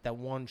ace, like that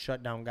one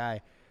shutdown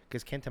guy,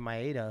 because Kenta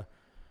Maeda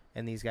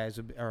and these guys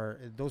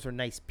those are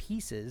nice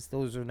pieces.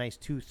 Those are nice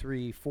 2,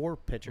 3, 4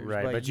 pitchers.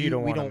 right, but you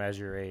don't want to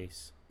measure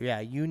ace. Yeah,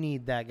 you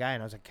need that guy.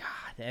 And I was like,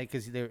 God,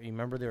 because you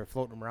remember they were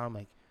floating him around. I'm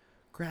like,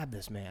 grab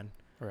this man.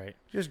 Right.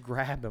 Just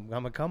grab him.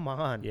 I'm like, come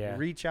on. Yeah.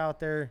 Reach out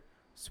there,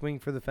 swing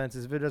for the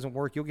fences. If it doesn't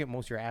work, you'll get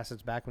most of your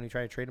assets back when you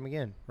try to trade him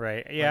again.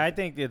 Right. Yeah, I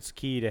think it's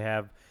key to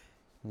have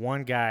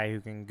one guy who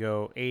can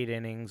go 8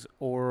 innings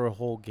or a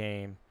whole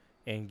game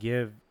and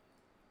give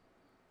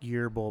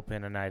your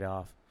bullpen a night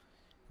off.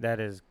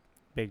 That is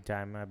big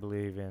time, I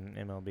believe, in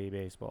MLB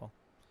baseball.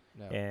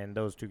 No. And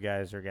those two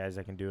guys are guys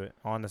that can do it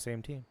on the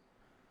same team.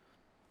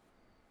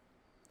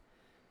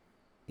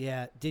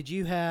 Yeah. Did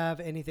you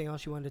have anything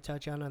else you wanted to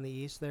touch on the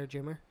East there,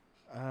 Jimmer?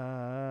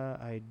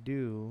 I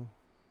do.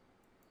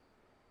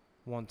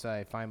 Once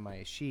I find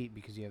my sheet,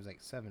 because you have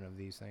like 7 of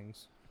these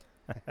things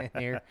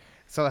here.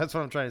 So that's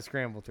what I'm trying to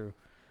scramble through.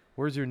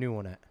 Where's your new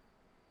one at?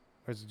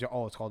 It's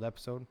called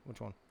episode?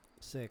 Which one?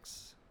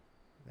 6.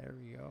 There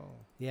we go.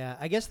 Yeah,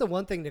 I guess the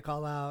one thing to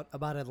call out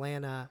about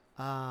Atlanta,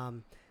 I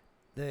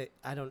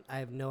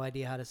have no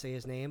idea how to say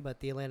his name, but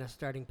the Atlanta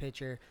starting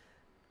pitcher,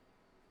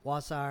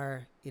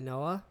 Wasar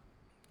Inoa.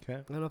 Okay.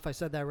 I don't know if I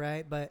said that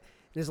right, but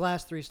in his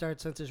last 3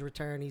 starts since his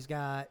return, he's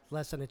got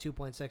less than a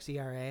 2.6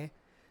 ERA.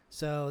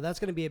 So that's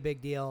going to be a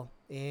big deal.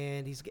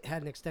 And he's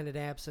had an extended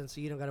absence, so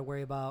you don't got to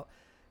worry about,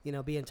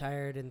 being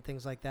tired and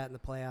things like that in the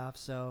playoffs.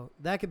 So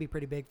that could be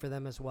pretty big for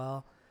them as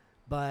well.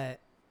 But,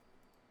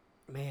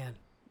 man,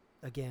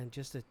 again,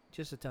 just a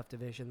tough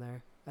division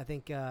there. I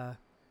think, I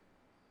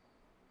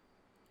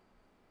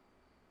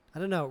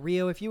don't know.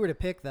 Rio, if you were to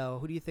pick, though,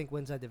 who do you think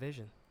wins that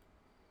division?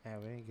 Yeah,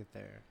 we didn't get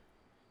there.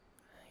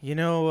 I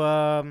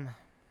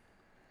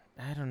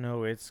don't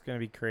know. It's going to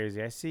be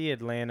crazy. I see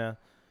Atlanta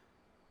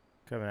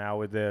coming out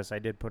with this. I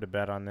did put a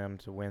bet on them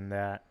to win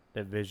that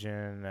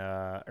division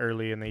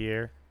early in the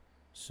year.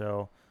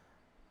 So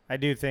I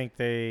do think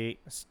they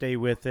stay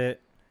with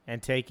it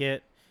and take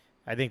it.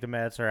 I think the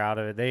Mets are out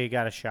of it. They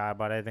got a shot,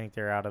 but I think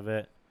they're out of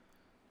it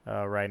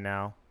right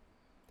now.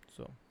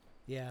 So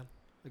Yeah,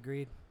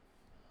 agreed.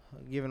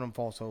 Giving them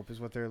false hope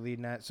is what they're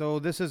leading at. So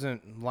this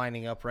isn't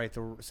lining up right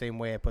the same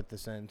way I put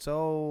this in.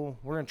 So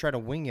we're going to try to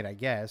wing it, I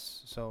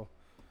guess. So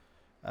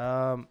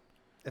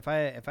if I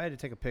had to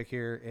take a pick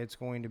here, it's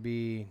going to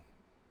be,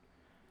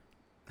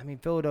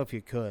 Philadelphia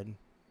could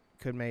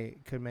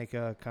make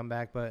a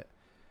comeback, but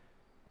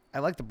I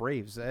like the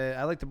Braves.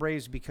 I like the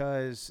Braves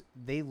because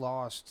they've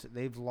lost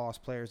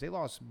players. They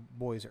lost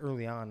boys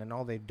early on, and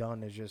all they've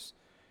done is just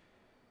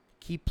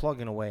keep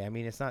plugging away.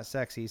 It's not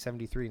sexy,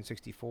 73 and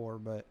 64,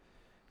 but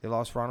they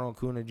lost Ronald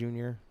Acuna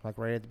Jr. like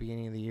right at the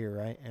beginning of the year,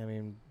 right?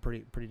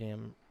 Pretty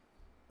damn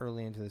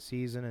early into the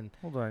season. And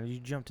hold on, you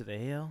jumped to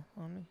the AL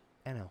on me?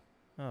 I know.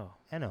 Oh,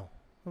 I know.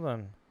 hold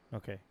on.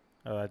 Okay.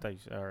 Oh, I thought you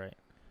said all right.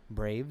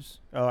 Braves.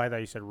 Oh, I thought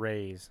you said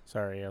Rays.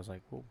 Sorry, I was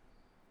like, whoa.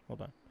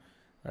 Hold on.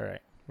 All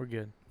right, we're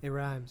good. It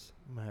rhymes.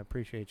 I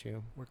appreciate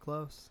you. We're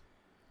close.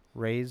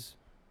 Rays.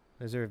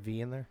 Is there a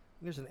V in there?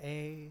 There's an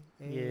A.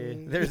 Yeah.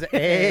 There's an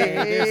A.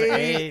 There's an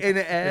A. and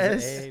an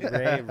S. There's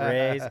an A.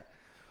 Rays.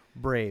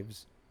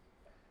 Braves.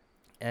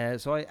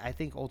 So I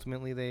think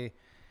ultimately they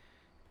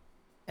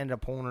end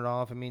up pulling it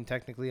off.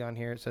 Technically on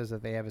here it says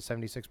that they have a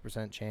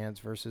 76% chance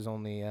versus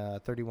only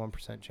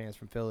 31% chance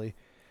from Philly,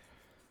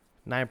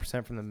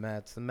 9% from the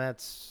Mets. The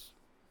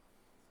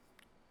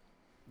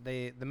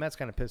Mets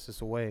kind of pissed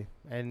us away.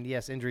 And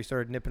yes, injury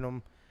started nipping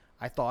them.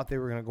 I thought they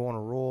were going to go on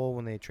a roll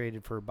when they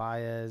traded for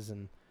Baez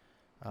and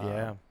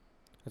Yeah,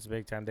 that's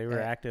big time. They were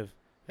active.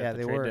 Yeah, at the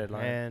they trade were,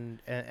 deadline.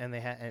 and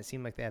it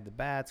seemed like they had the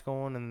bats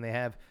going, and they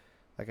have,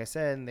 like I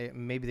said, and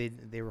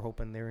they were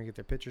hoping they were gonna get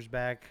their pitchers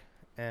back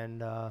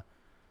and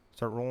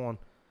start rolling.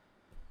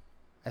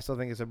 I still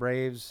think it's the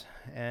Braves,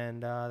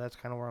 and that's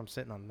kind of where I'm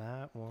sitting on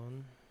that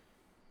one.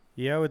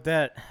 Yeah, with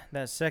that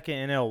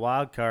second NL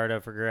wild card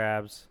up for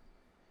grabs,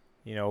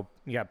 you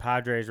got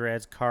Padres,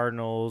 Reds,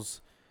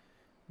 Cardinals,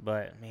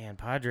 but man,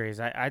 Padres,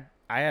 I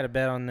had a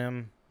bet on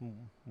them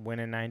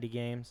winning 90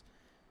 games.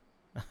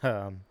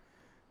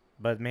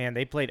 But man,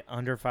 they played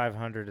under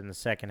 500 in the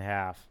second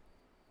half.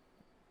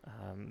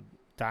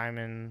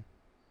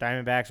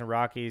 Diamondbacks and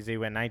Rockies, they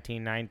went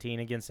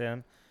 19-19 against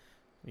them.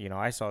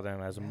 I saw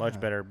them as a much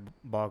better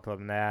ball club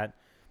than that.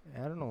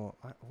 I don't know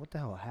what the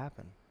hell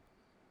happened.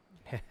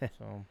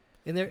 So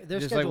And their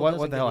Just schedule like what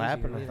doesn't the hell get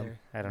happened easier to them? either.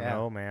 I don't Yeah.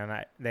 know,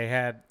 man.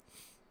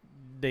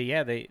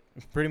 They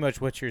pretty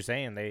much what you're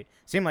saying. They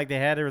seemed like they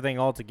had everything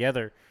all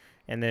together,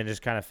 and then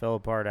just kind of fell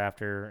apart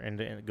after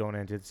and going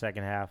into the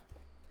second half.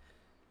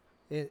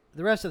 The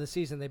rest of the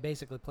season, they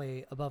basically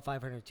play above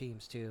 500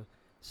 teams too,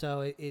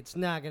 so it's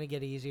not going to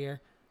get easier.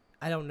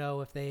 I don't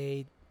know if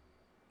they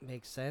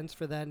make sense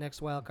for that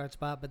next wild card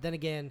spot, but then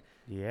again,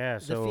 Yeah.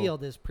 the So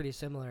field is pretty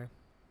similar.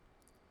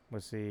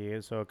 let's see.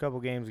 So a couple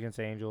games against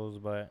the Angels,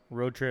 but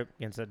road trip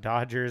against the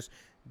Dodgers,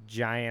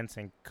 Giants,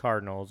 and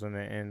Cardinals, and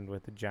then end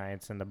with the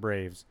Giants and the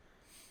Braves.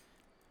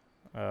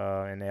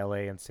 In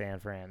LA and San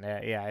Fran.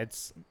 Yeah,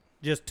 it's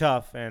just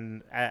tough,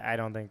 and I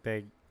don't think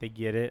they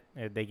get it.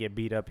 If they get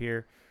beat up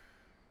here,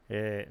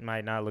 it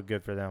might not look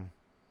good for them.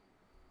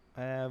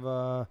 I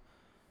have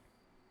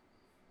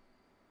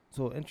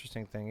so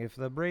interesting thing. If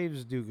the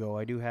Braves do go,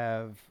 I do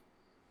have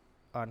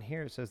on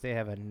here it says they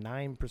have a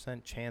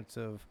 9% chance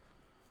of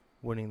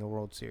winning the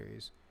World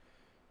Series.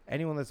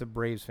 Anyone that's a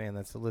Braves fan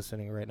that's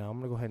listening right now, I'm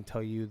going to go ahead and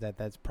tell you that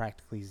that's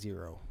practically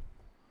 0.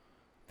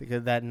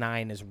 Because that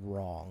 9 is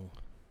wrong.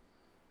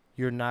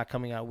 You're not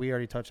coming out. We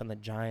already touched on the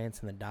Giants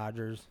and the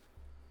Dodgers.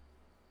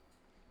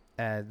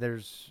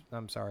 There's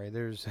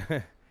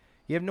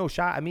you have no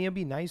shot. I mean, it'd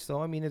be nice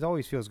though. I mean, it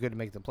always feels good to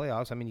make the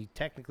playoffs. I mean, you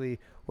technically,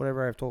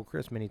 whatever I've told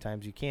Chris many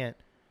times, you can't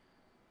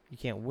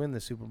win the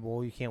Super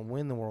Bowl. You can't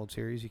win the World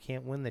Series. You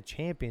can't win the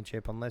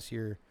championship unless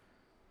you're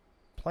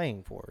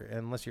playing for it,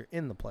 unless you're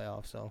in the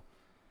playoffs. So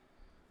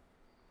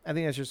I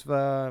think that's just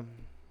I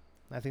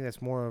think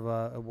that's more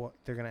of what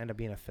they're going to end up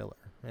being a filler.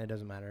 It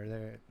doesn't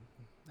matter.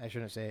 I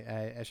shouldn't say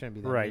I shouldn't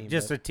be that Right, mean,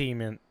 just but a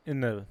team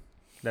in the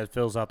that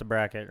fills out the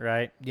bracket,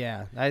 right?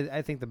 yeah.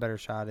 I think the better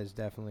shot is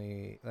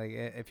definitely like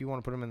if you want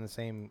to put them in the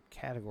same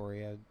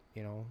category,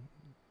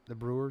 the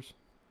Brewers.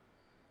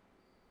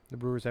 The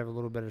Brewers have a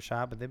little better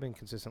shot, but they've been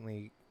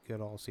consistently good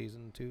all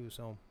season too.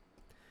 So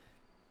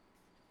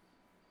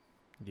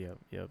Yep.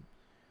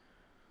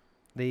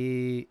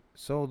 the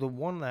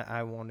one that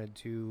I wanted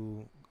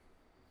to,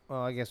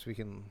 well, I guess we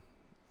can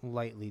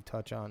lightly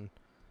touch on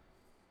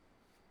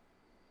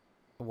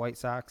the White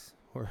Sox.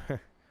 Or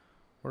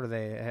what are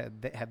they?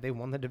 Have they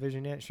won the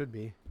division yet? Should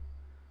be.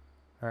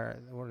 Or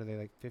what are they,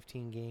 like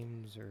 15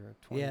 games or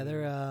 20? Yeah,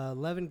 they're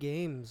 11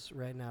 games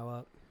right now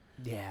up.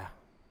 Yeah.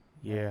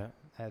 Yeah.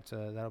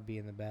 That'll be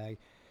in the bag.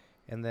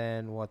 And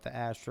then the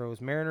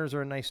Astros, Mariners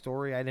are a nice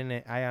story.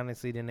 I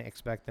honestly didn't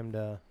expect them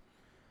to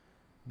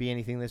be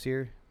anything this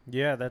year.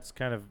 Yeah, that's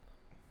kind of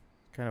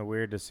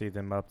weird to see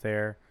them up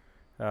there.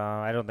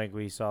 I don't think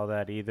we saw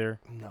that either.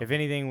 No. If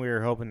anything, we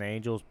were hoping the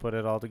Angels put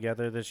it all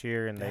together this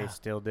year, and they Yeah.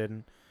 still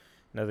didn't.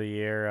 Another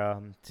year,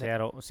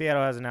 Seattle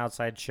has an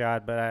outside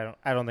shot, but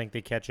I don't think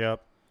they catch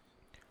up.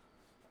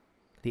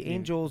 The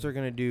Angels are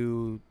gonna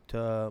do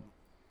to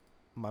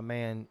my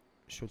man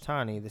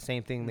Shotani the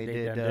same thing they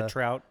did done to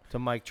Trout, to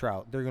Mike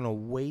Trout. They're gonna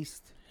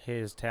waste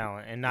his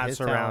talent, and not his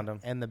surround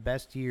talent him. and the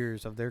best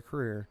years of their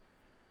career,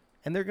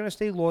 and they're gonna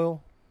stay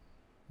loyal.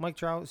 Mike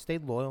Trout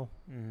stayed loyal.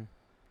 Mm-hmm.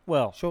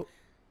 Well, Show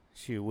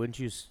shoot, wouldn't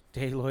you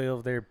stay loyal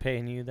if they're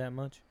paying you that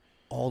much?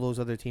 all those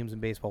other teams in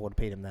baseball would have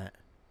paid him that.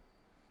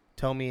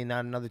 Tell me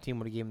not another team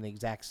would have given him the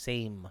exact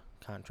same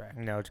contract.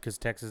 No, it's because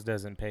Texas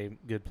doesn't pay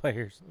good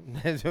players.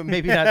 So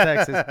maybe not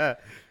Texas.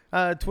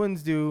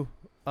 Twins do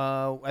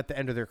at the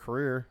end of their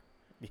career,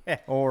 Yeah.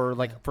 or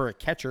like for a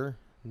catcher.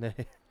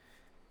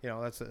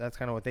 That's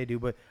kind of what they do.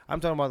 But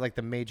I'm talking about like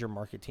the major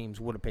market teams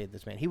would have paid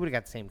this man. He would have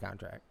got the same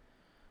contract,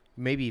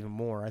 maybe even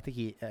more. I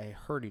think I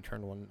heard he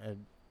turned one.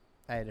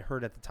 I had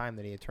heard at the time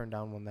that he had turned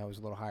down one that was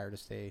a little higher to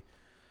stay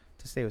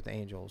with the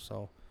Angels.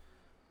 So,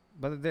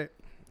 but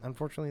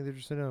unfortunately they're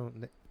just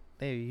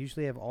they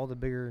usually have all the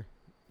bigger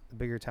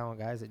talent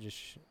guys that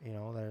just that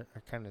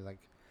are kind of like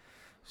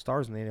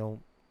stars, and they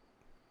don't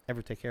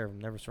ever take care of them,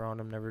 never surround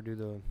them, never do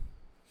the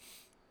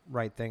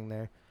right thing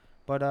there.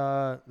 But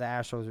the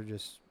Astros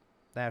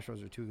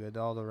are too good.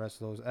 All the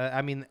rest of those,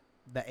 I mean,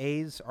 the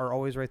A's are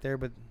always right there,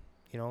 but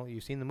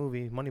you've seen the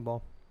movie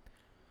Moneyball.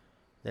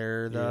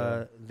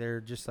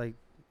 They're just like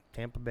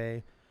Tampa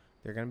Bay.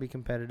 They're gonna be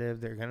competitive.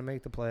 They're gonna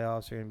make the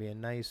playoffs. They're gonna be a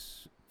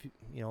nice,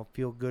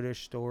 feel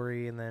goodish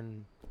story. And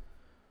then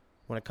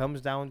when it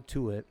comes down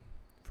to it,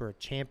 for a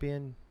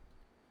champion,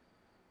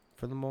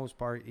 for the most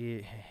part,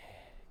 you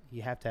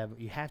have to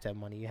have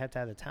money. You have to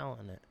have the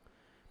talent in it.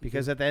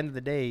 Because at the end of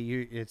the day,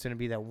 it's gonna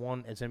be that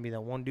one. It's gonna be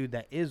that one dude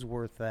that is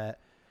worth that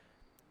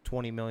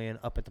 $20 million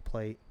up at the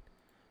plate,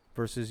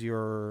 versus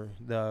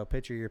the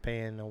pitcher you're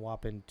paying a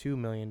whopping $2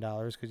 million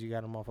because you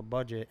got him off a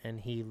budget,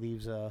 and he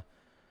leaves a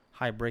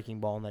high breaking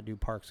ball and that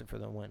dude parks it for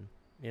the win.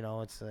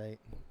 It's like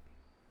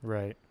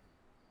Right.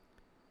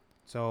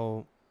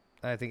 so.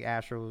 I think the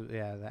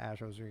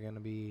Astros are gonna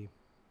be.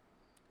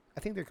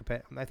 I think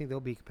they're I think they'll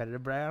be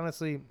competitive, but I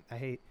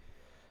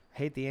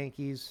hate the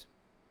Yankees.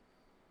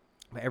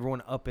 But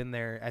everyone up in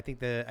there, I think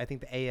the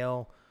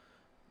AL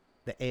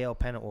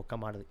pennant will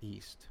come out of the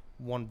East,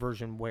 one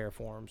version wear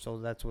form. So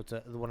that's what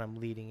I'm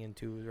leading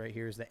into right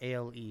here is the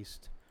AL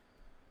East.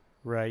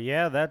 Right.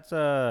 Yeah, that's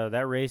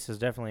that race is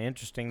definitely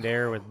interesting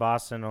there with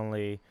Boston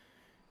only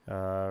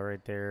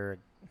right there,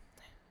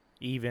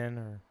 even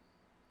or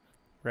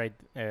right,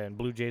 and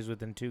Blue Jays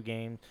within 2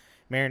 games,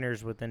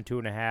 Mariners within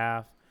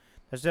 2.5.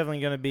 That's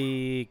definitely going to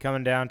be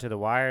coming down to the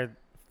wire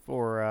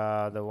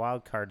for the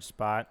wild card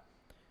spot.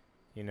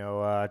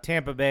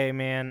 Tampa Bay,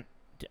 man,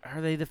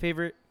 are they the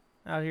favorite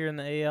out here in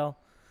the AL?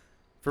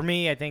 For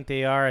me, I think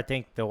they are. I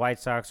think the White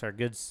Sox are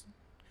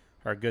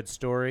a good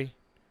story.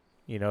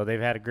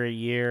 They've had a great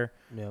year.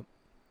 Yep.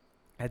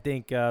 I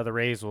think the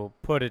Rays will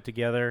put it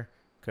together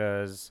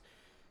because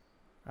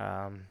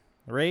the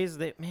Rays,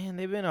 they've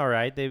been all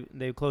right.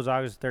 They've closed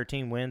August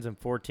 13 wins in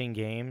 14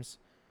 games.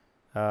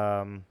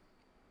 Maybe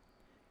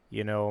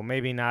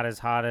not as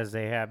hot as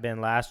they have been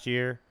last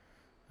year.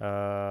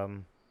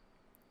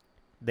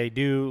 They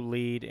do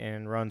lead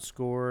in runs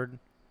scored.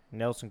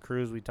 Nelson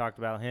Cruz, we talked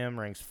about him,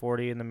 ranks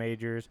 40 in the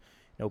majors,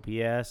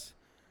 OPS.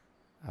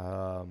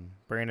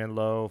 Brandon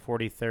Lowe,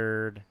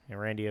 43rd, and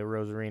Randy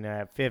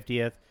Rosarina at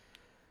 50th.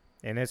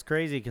 And it's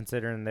crazy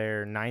considering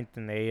they're 9th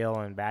in the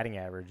AL in batting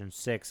average and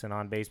 6th in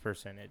on-base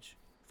percentage,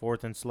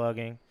 4th in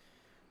slugging.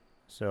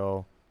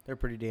 So they're a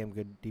pretty damn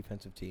good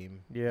defensive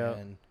team. Yeah.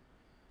 And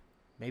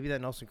maybe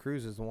that Nelson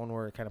Cruz is the one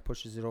where it kind of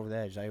pushes it over the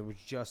edge. I was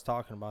just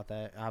talking about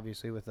that,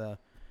 obviously, with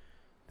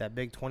that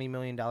big $20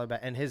 million bat.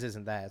 And his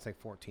isn't that. It's like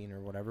 14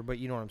 or whatever. But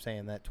you know what I'm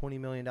saying, that $20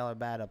 million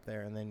bat up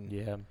there. And then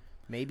yeah,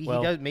 maybe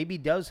he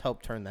does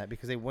help turn that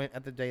because they went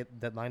at the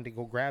deadline to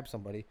go grab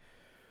somebody.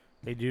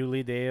 They do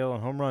lead the AL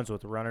in home runs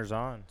with the runners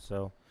on.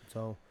 So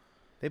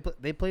they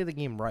play the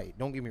game right.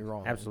 Don't get me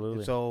wrong.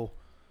 Absolutely. So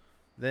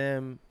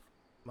them,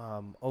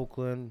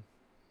 Oakland,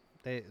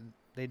 they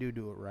do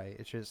it right.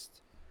 It's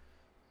just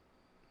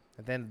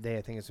at the end of the day,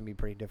 I think it's gonna be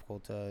pretty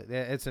difficult to.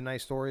 It's a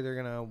nice story.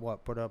 They're gonna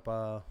put up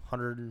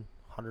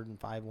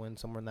 105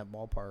 wins somewhere in that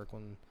ballpark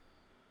when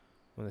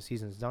the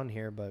season's done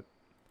here. But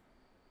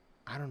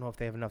I don't know if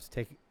they have enough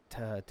to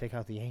take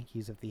out the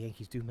Yankees if the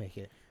Yankees do make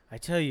it. I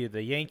tell you,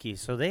 the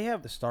Yankees, so they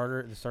have The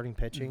starting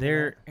pitching.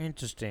 They're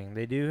interesting.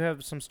 They do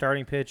have some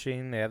starting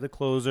pitching. They have the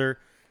closer.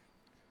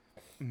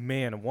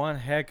 Man, one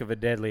heck of a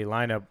deadly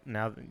lineup.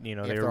 Now,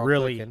 they're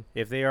really clicking.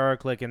 If they are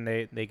clicking,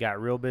 they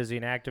got real busy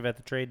and active at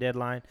the trade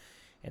deadline,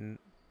 and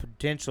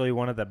potentially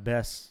one of the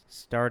best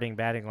starting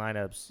batting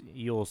lineups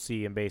you'll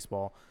see in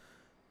baseball.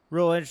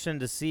 Real interesting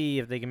to see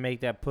if they can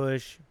make that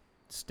push,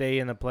 stay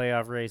in the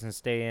playoff race, and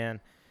stay in.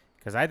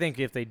 Because I think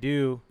if they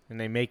do and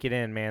they make it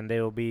in, man, they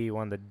will be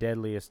one of the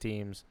deadliest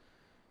teams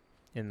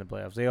in the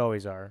playoffs. They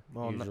always are,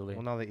 usually.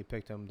 Now that you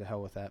picked them, to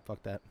hell with that.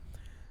 Fuck that.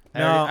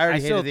 No, I already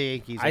still, hated the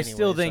Yankees. I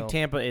still anyway,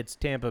 think so. it's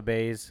Tampa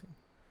Bay's.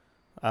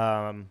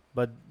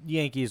 But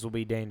Yankees will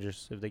be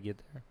dangerous if they get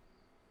there.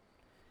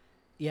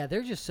 Yeah,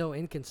 they're just so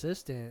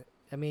inconsistent.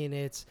 I mean,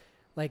 it's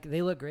like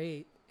they look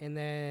great, and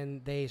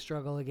then they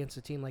struggle against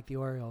a team like the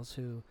Orioles,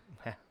 who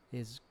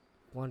is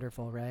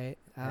wonderful, right?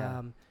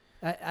 Yeah.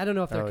 I don't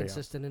know if they're Oh, yeah.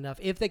 consistent enough.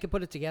 If they could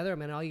put it together, I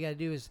mean, all you got to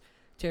do is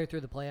tear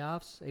through the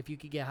playoffs. If you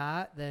could get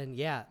hot, then,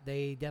 yeah,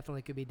 they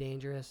definitely could be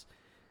dangerous.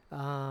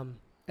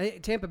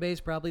 Tampa Bay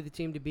is probably the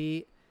team to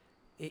beat.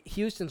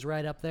 Houston's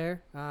right up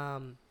there.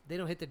 They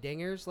don't hit the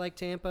dingers like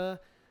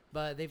Tampa,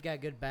 but they've got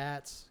good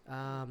bats,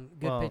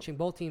 good pitching.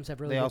 Both teams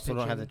have really They good also pitching.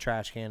 don't have the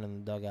trash can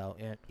in the dugout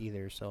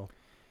either, so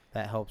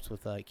that helps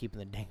with keeping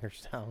the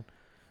dingers down.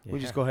 We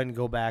just go ahead and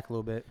go back a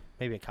little bit.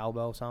 Maybe a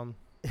cowbell sound.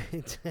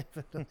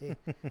 Definitely.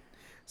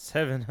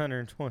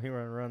 721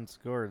 runs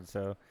scored,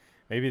 so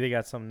maybe they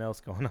got something else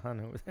going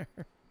on over there.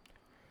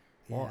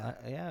 Well,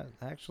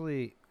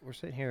 actually, we're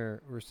sitting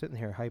here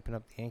hyping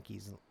up the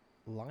Yankees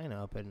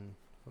lineup, and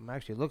I'm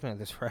actually looking at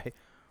this right.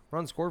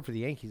 Run scored for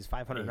the Yankees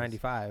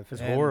 595.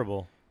 It's and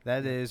horrible.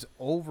 That is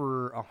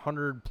over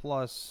 100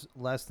 plus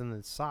less than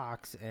the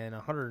Sox and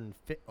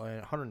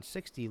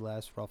 160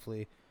 less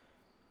roughly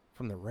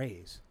from the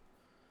Rays.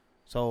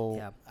 So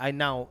Yeah.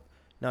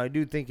 I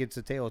do think it's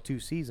a tale of two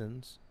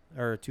seasons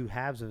or two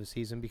halves of a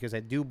season because I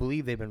do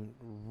believe they've been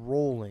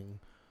rolling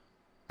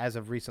as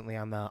of recently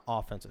on the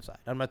offensive side.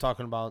 I'm not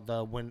talking about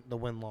the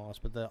win-loss,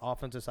 but the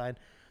offensive side,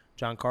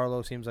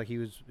 Giancarlo seems like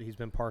he's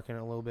been parking it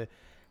a little bit.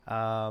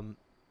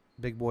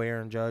 Big boy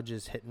Aaron Judge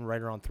is hitting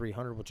right around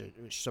 300, which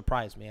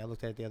surprised me. I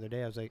looked at it the other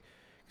day. I was like,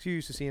 because you're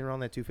used to seeing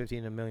around that 250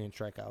 and a million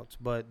strikeouts,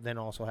 but then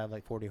also have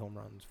like 40 home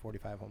runs,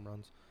 45 home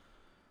runs.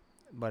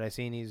 But I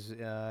seen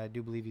I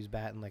do believe he's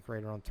batting like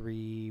right around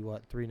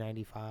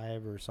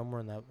 395 or somewhere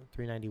in that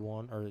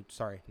 391, or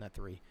sorry, not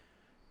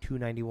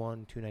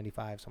 291,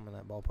 295, somewhere in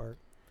that ballpark.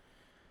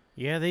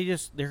 Yeah,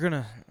 that's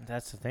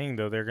the thing,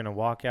 though. They're going to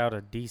walk out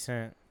a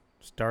decent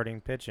starting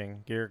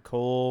pitching. Garrett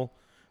Cole,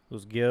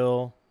 Luz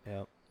Gill,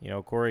 Yep.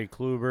 Corey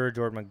Kluber,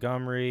 Jordan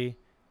Montgomery,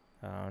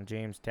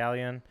 James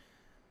Talion.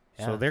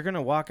 Yeah. So they're going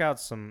to walk out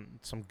some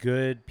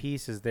good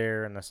pieces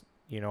there and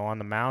on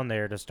the mound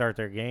there to start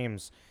their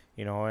games.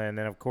 And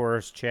then, of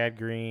course, Chad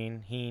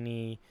Green,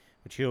 Heaney,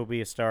 which he'll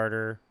be a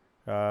starter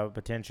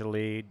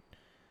potentially.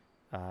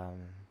 I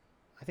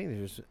think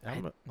they're just.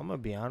 I'm gonna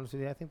be honest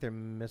with you. I think they're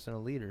missing a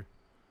leader.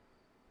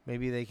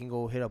 Maybe they can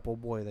go hit up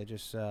old boy that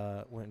just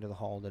went into the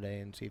hall today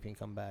and see if he can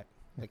come back.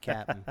 the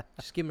captain.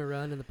 Just give him a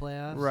run in the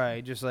playoffs.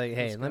 Right, just like,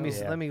 hey, Let's let me go.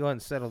 Yeah. let me go ahead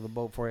and settle the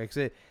boat for you.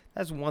 'Cause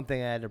that's one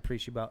thing I had to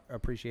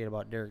appreciate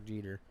about Derek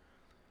Jeter.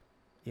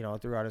 You know,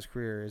 throughout his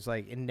career, is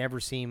like it never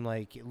seemed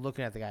like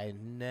looking at the guy.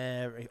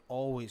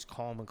 Always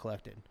calm and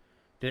collected.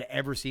 Did it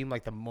ever seem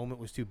like the moment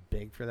was too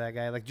big for that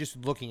guy? Like just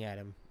looking at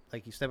him,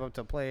 like he stepped up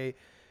to play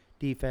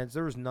defense.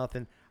 There was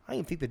nothing. I don't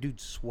even think the dude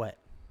sweat.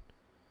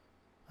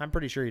 I'm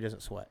pretty sure he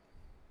doesn't sweat.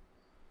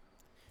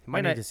 He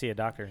Might might need not. to see a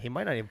doctor. He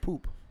might not even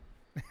poop.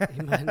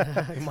 He might not.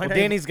 He might Well, not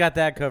Danny's got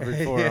that covered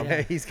for yeah, him.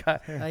 Yeah. he's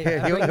got. I he'll-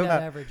 bring he'll-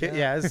 that average up.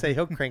 Yeah, I'd say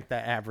he'll crank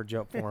that average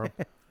up for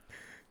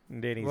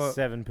him. Danny's Well,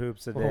 7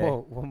 poops a day.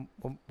 Whoa,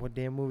 what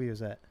damn movie was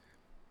that?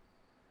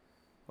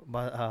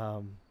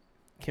 But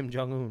Kim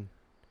Jong Un.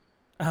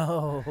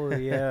 Oh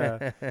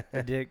yeah,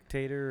 the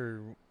dictator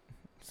or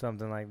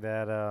something like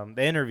that.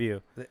 The interview.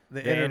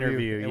 The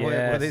interview, And what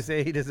they yes.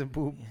 say he doesn't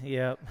poop.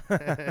 Yep.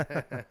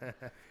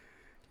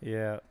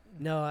 Yeah.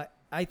 No,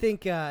 I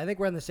think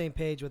we're on the same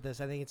page with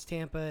this. I think it's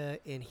Tampa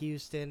and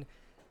Houston.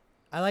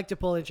 I like to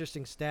pull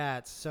interesting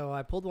stats, so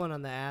I pulled one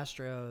on the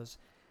Astros.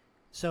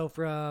 So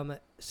from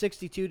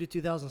 62 to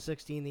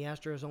 2016, the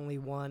Astros only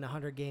won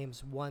 100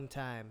 games one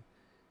time.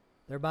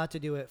 They're about to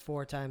do it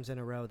 4 times in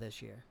a row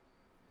this year.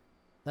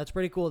 That's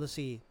pretty cool to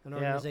see an Yeah.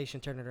 organization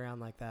turn it around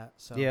like that.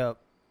 So Yeah,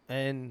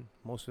 and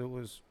most of it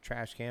was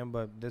trash can,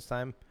 but this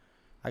time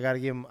I gotta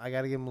give him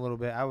a little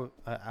bit. I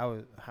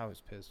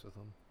was pissed with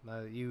him.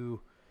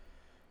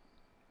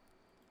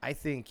 I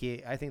think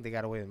they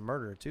got away with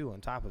murder too.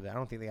 On top of it, I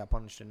don't think they got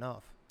punished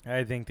enough.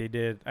 I think they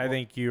did. I Well-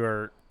 think you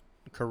are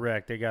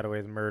correct. They got away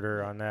with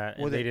murder on that,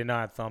 Well, and they they- did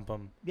not thump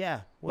them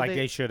Yeah, like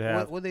they should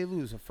have. Would they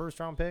lose a first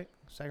round pick,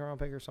 second round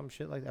pick, or some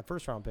shit like that?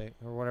 First round pick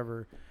or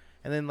whatever,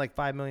 and then like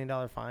 $5 million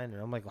fine.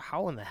 And I'm like,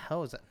 how in the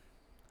hell is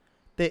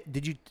that?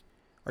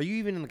 Are you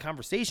even in the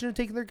conversation of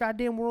taking their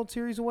goddamn World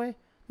Series away?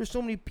 There's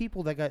so many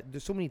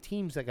there's so many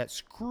teams that got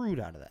screwed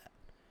out of that,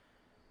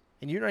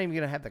 and you're not even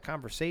gonna have the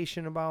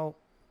conversation about.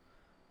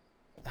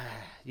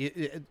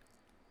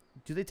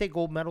 Do they take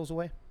gold medals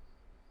away?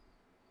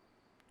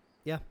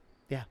 Yeah.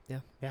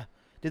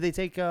 Did they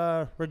take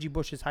Reggie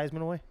Bush's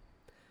Heisman away?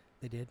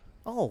 they did.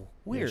 Oh,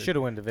 weird. Should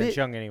have went to Vince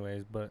They- Young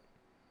anyways, but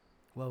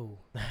Whoa.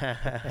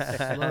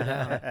 Slow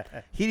down.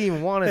 He didn't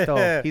even want it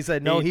though. He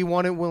said no. He- He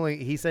wanted willing.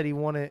 He said he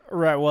wanted.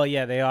 right. Well,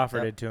 yeah, they offered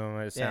Yep. it to him. It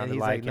Yeah, and sounded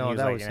he's like, like, and no, he was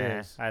that like, was nah,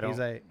 his. I don't. He's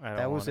like, I don't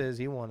that was want it. his.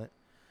 He won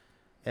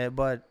it.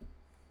 But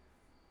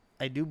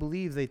I do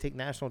believe they take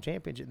national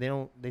championship.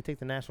 They take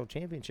the national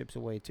championships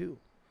away too.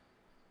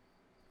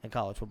 In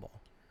college football,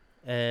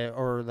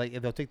 or like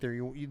they'll take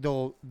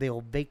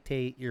they'll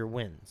dictate your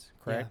wins.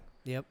 Correct.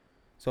 Yeah. Yep.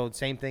 So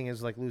same thing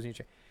as like losing.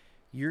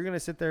 You're gonna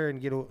sit there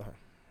and get.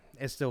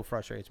 It still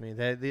frustrates me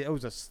that it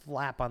was a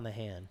slap on the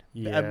hand.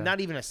 Yeah. Not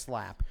even a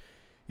slap.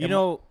 You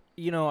know,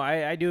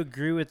 I do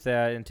agree with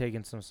that and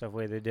taking some stuff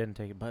away. They didn't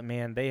take it, but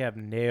man, they have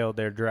nailed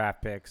their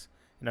draft picks.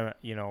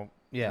 Yeah.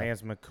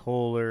 Lance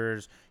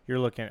McCullers. You're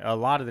looking at a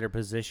lot of their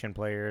position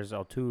players: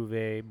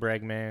 Altuve,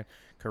 Bregman,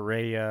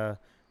 Correa,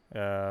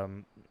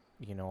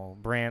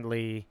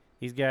 Brantley.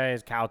 These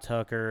guys, Kyle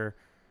Tucker,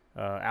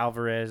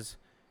 Alvarez.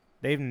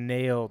 They've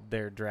nailed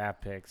their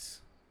draft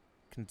picks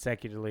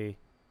consecutively,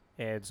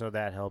 and so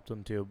that helped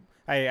them too.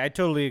 I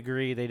totally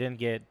agree. They didn't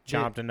get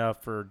chomped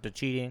enough for the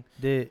cheating.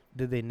 Did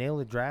they nail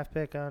the draft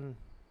pick on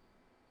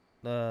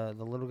the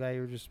little guy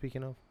you were just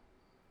speaking of?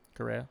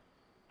 Correa,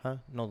 Huh?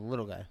 No, the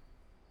little guy.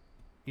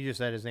 You just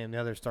said his name. The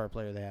other star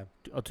player they have,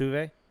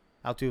 Altuve.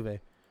 Altuve.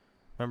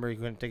 Remember he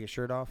couldn't take his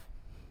shirt off.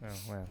 Oh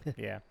well,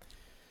 yeah.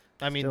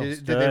 I mean, Still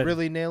did they stud.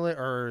 really nail it,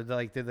 or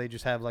like did they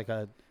just have like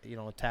a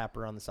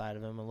tapper on the side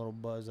of him, a little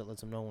buzz that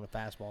lets him know when a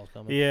fastball is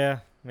coming? Yeah,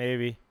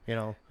 maybe.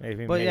 But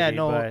Maybe, yeah,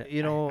 no, but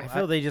I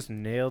feel I- they just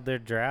nailed their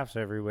drafts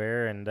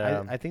everywhere, and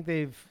I think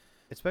they've,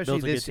 especially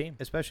built a good this, team.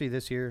 especially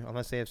this year,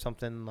 unless they have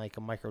something like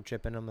a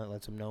microchip in them that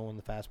lets them know when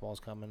the fastball is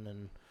coming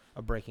and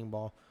a breaking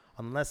ball.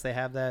 Unless they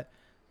have that,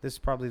 this is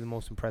probably the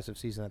most impressive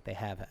season that they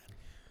have had.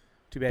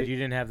 too bad you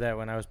didn't have that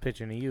when I was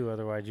pitching to you.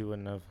 Otherwise, you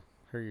wouldn't have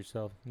hurt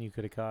yourself. You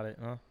could have caught it,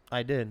 huh?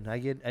 I did. I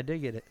did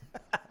get it.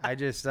 I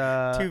just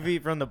 2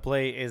 feet from the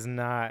plate is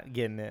not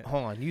getting it.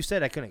 hold on. You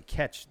said I couldn't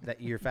catch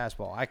your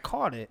fastball. I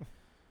caught it.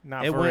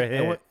 Not It for went,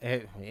 a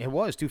hit. it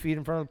was 2 feet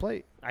in front of the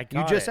plate. I You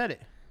caught just it. said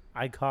it.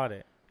 I caught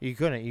it. You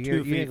couldn't. You 2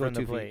 you feet didn't go from the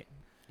 2 feet. plate.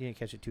 You didn't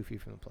catch it 2 feet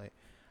from the plate.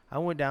 I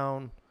went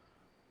down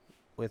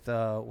with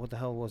what the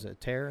hell was it?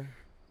 Tear?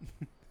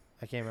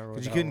 I can't remember.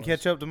 Because you couldn't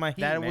catch up to my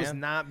heat, That man. was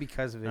not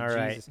because of it. All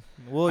right. Jesus.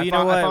 Well, I you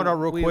found- know what? I found out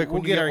real quick, We'll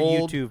when you get get our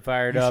old, YouTube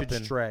fired You up should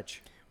and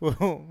stretch.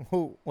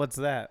 what's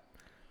that?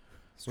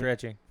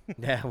 Stretching.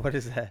 Yeah. What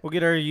is that? We'll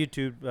get our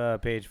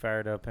YouTube page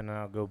fired up, and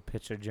I'll go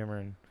pitch a Jimmer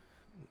and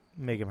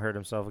make him hurt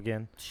himself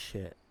again.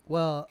 Shit.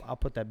 Well, I'll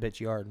put that bitch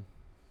yard.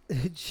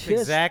 just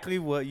Exactly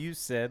what you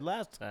said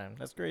last time.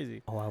 That's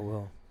crazy. Oh, I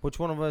will. Which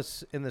one of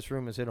us in this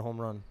room has hit a home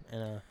run?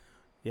 And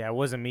Yeah, it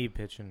wasn't me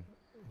pitching.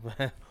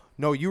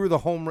 No, you were the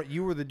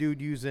You were the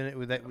dude using it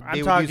with that. I'm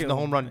They were talking using the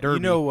home run derby. You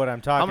know what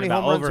I'm talking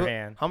about? home runs?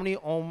 Overhand. How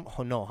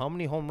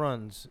many home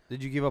runs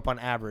did you give up on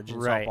average in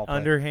Right. softball play?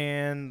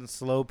 Underhand,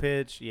 slow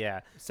pitch.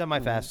 Yeah.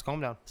 Semi-fast.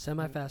 Calm down.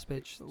 Semi-fast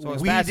pitch. So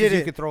as We fast as did you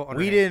it- could throw. We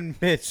underhand. didn't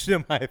pitch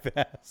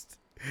semi-fast.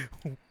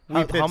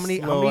 How pitched many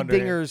slow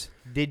underhand. dingers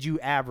did you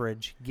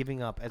average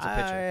giving up as a I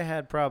pitcher?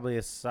 had probably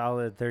a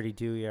solid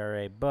 32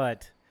 ERA,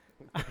 but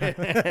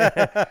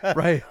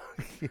Right.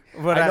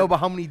 but I know, but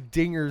how many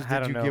dingers I did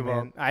don't you know, give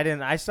man. up? I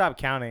didn't. I stopped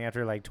counting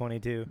after like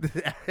 22.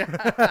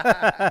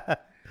 I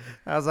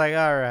was like,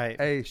 all right.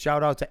 Hey,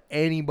 shout out to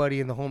anybody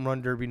in the home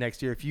run derby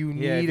next year. If you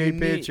Yeah, need if a you need-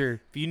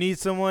 pitcher, If you need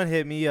someone,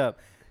 hit me up.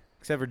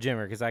 Except for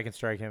Jimmer, because I can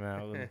strike him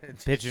out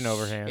with pitching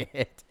overhand.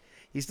 Shit.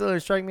 He still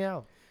didn't strike me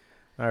out.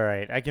 All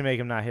right, I can make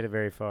him not hit it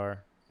very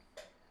far.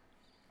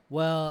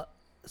 Well,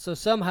 so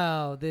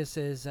somehow this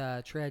is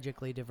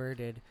tragically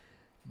diverted,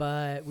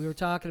 but we were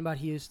talking about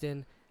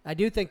Houston. I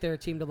do think they're a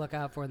team to look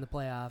out for in the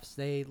playoffs.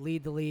 They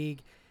lead the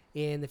league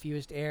in the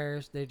fewest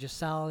errors. They're just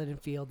solid in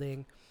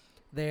fielding.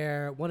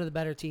 They're one of the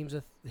better teams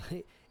with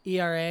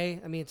ERA.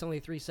 I mean, it's only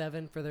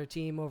 3.7 for their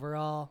team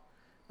overall.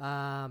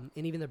 And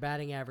even their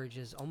batting average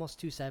is almost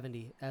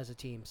 270 as a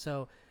team.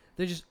 So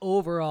they're just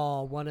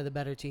overall one of the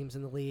better teams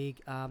in the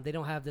league. They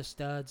don't have the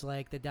studs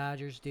like the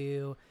Dodgers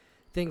do,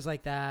 things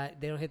like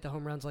that. They don't hit the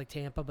home runs like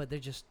Tampa, but they're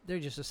just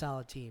a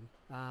solid team.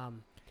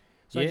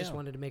 So I just Yeah.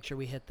 wanted to make sure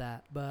we hit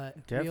that. But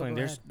Rio, Definitely, go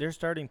their ahead. their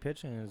starting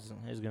pitching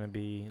is going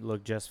to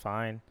look just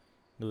fine.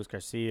 Luis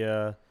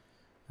Garcia,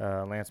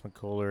 Lance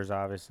McCullers,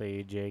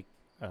 obviously Jake.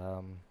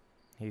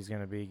 He's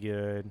going to be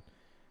good.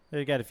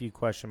 They got a few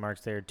question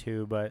marks there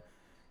too, but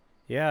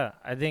yeah,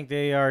 I think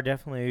they are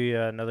definitely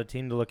another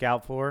team to look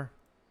out for.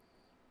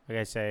 Like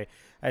I said,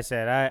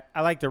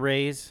 I like the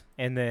Rays,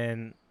 and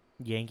then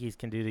Yankees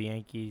can do the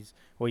Yankees.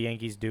 What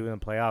Yankees do in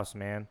the playoffs,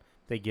 man.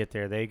 They get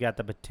there. They got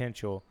the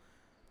potential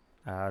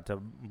to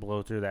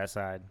blow through that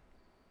side.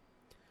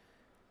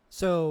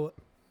 So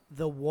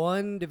the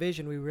one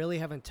division we really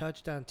haven't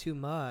touched on too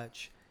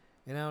much,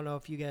 and I don't know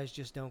if you guys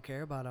just don't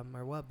care about them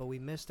or what, but we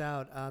missed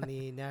out on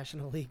the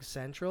National League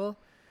Central.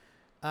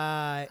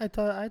 I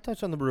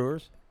touched on the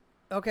Brewers.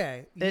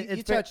 Okay, It's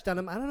you fair- touched on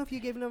them. I don't know if you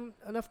gave them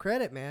enough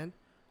credit, man.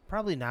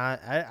 Probably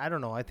not. I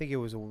don't know. I think it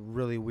was a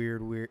really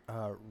weird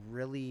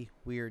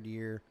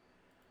year.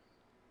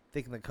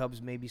 Thinking the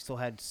Cubs maybe still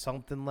had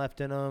something left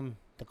in them.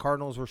 The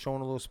Cardinals were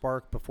showing a little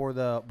spark before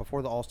the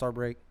All-Star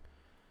break,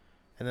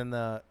 and then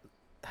I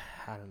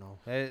don't know.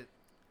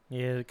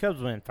 Yeah, the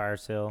Cubs went fire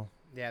sale.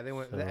 Yeah, they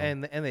went So-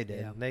 and they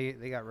did. Yeah.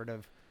 They got rid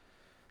of.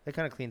 They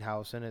kind of cleaned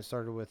house, and it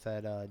started with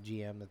that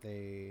GM that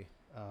they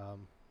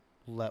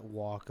let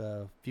walk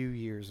a few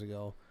years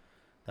ago.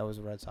 That was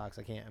the Red Sox.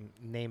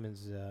 Name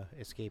is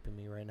escaping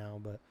me right now,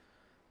 but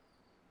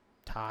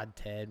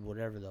Ted,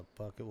 whatever the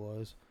fuck it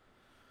was.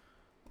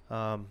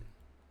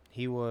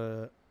 He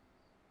was.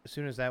 As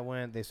soon as that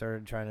went, they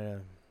started trying to,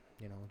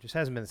 just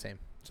hasn't been the same.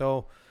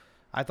 So,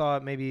 I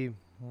thought maybe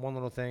one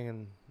little thing,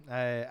 and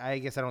I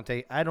guess I don't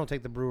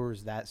take the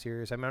Brewers that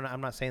serious. I mean, I'm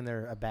not saying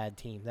they're a bad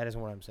team. That isn't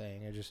what I'm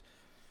saying.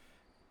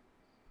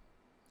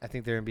 I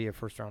think they're gonna be a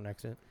first round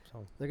exit.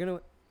 So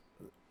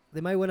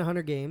They might win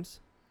 100 games.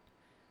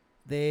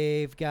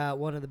 They've got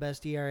one of the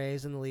best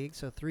ERAs in the league,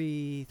 so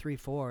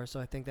 3.34. So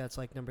I think that's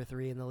like number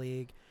 3 in the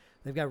league.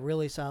 They've got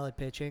really solid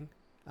pitching.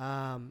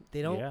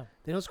 They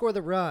don't score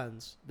the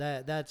runs.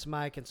 That's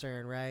my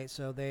concern, right?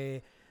 So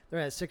they're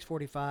at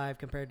 645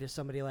 compared to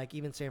somebody like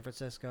even San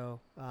Francisco,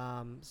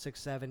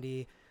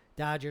 670.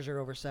 Dodgers are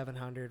over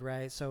 700,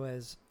 right? So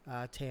is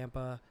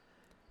Tampa.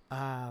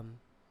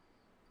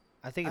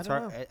 I think it's I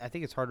don't hard. know. I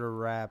think it's hard to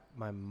wrap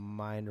my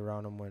mind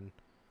around them when.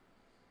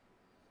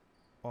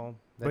 Well,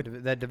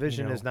 But, that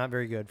division you is know- not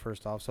very good.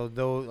 First off, so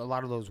though a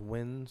lot of those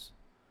wins,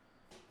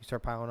 you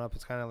start piling up.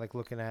 It's kind of like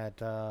looking at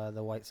the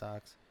White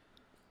Sox.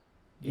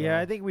 Yeah,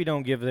 I think we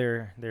don't give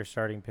their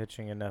starting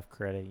pitching enough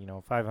credit.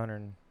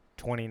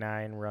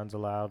 529 runs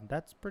allowed.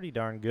 That's pretty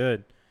darn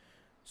good.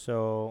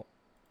 So,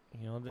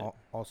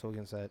 Also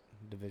against that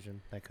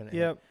division, that couldn't.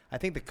 yep. I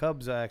think the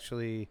Cubs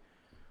actually.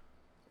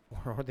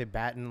 Were they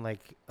batting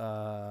like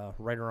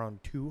right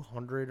around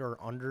 200 or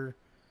under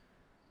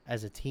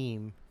as a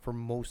team for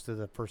most of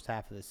the first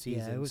half of the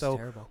season? Yeah, it was so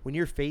terrible. when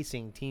you're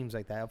facing teams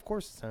like that, of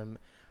course, I'm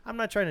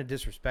not trying to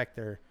disrespect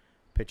their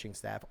pitching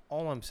staff.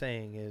 All I'm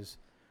saying is,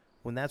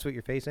 when that's what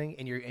you're facing,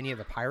 and you have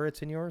the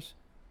Pirates in yours,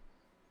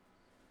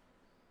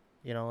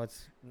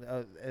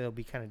 it'll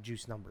be kind of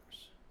juice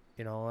numbers.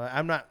 I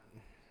am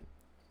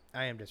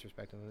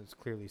disrespecting them. It's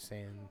clearly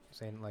saying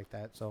it like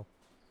that.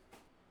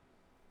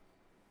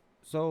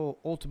 So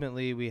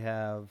ultimately, we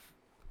have,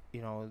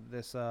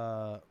 this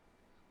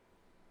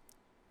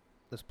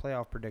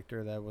playoff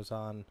predictor that was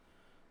on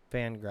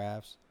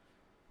Fangraphs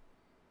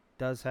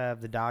does have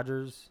the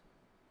Dodgers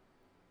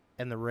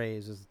and the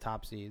Rays as the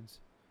top seeds.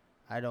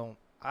 I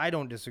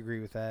don't disagree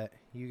with that.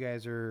 You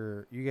guys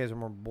are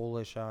more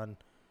bullish on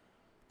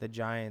the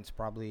Giants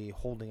probably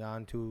holding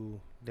on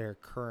to their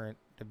current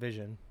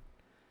division.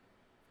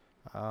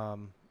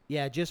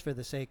 Yeah, just for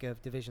the sake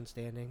of division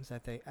standings, I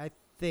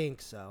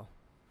think so.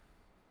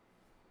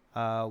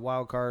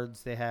 Wild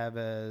cards they have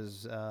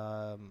as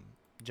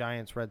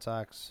Giants, Red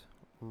Sox,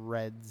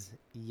 Reds,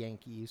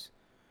 Yankees.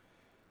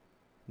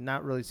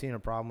 Not really seeing a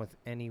problem with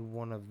any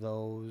one of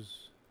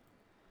those.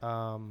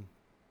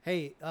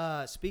 Hey,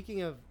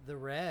 speaking of the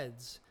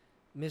Reds,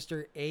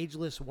 Mr.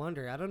 Ageless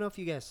Wonder. I don't know if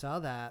you guys saw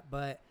that,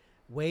 but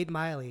Wade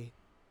Miley,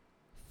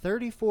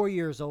 34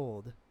 years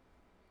old,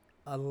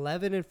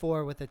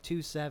 11-4 with a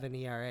 2.7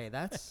 ERA.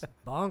 That's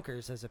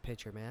bonkers as a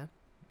pitcher, man.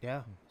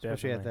 Yeah,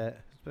 especially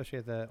Definitely.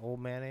 at that old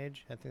man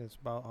age. I think that's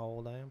about how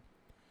old I am.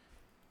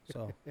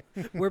 So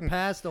We're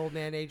past old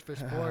man age for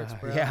sports,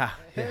 bro. yeah.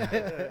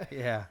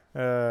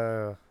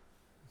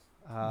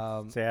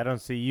 Say, I don't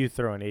see you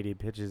throwing 80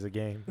 pitches a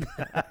game.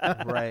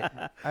 Right.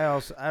 I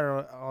also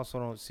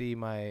don't see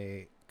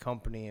my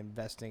company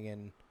investing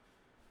in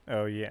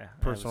Oh yeah,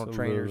 personal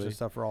trainers absolutely. and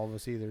stuff for all of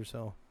us either.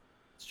 So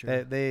It's true.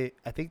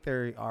 I think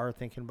they are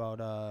thinking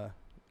about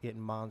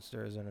getting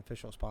Monster as an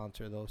official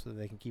sponsor though, so that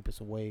they can keep us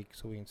awake,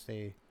 so we can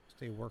stay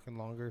working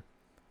longer.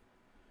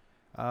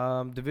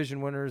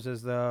 Division winners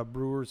is the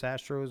Brewers,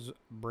 Astros,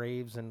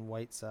 Braves, and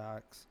White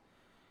Sox.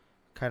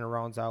 Kind of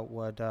rounds out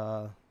what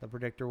the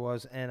predictor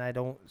was, and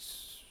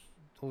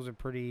those are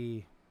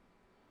pretty.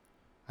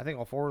 I think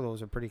all four of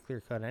those are pretty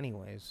clear cut,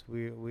 anyways.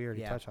 We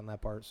already Yeah. touched on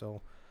that part,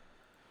 so.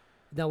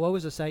 Now, what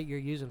was the site you're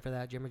using for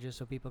that, Jimmer, just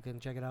so people can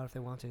check it out if they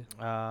want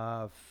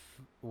to?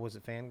 Was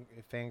it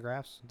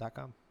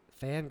fangraphs.com?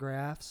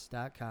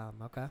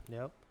 Fangraphs.com. Okay.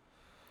 Yep.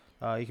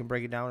 You can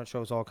break it down. It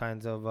shows all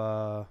kinds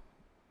of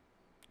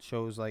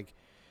shows like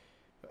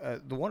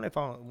the one I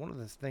found. One of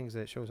the things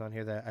that it shows on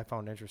here that I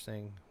found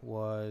interesting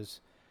was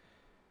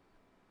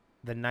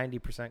the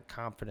 90%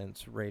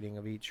 confidence rating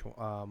of each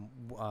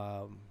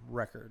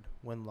record,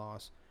 win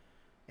loss,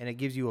 and it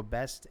gives you a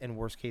best and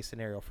worst case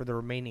scenario for the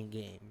remaining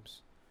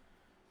games.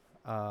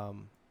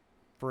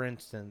 For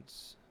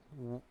instance,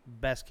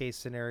 best case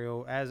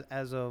scenario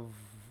as of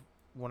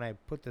when I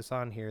put this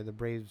on here, the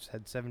Braves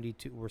had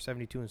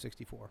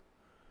 72-64.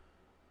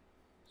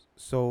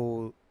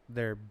 So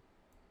their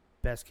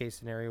best case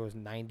scenario was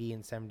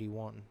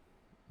 90-71.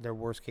 Their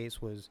worst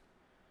case was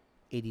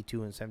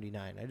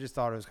 82-79. I just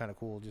thought it was kind of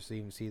cool just to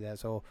even see that.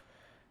 So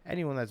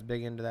anyone that's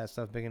big into that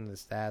stuff, big into the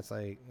stats,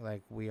 like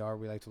we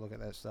like to look at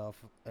that stuff.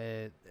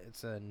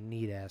 It's a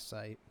neat ass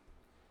site.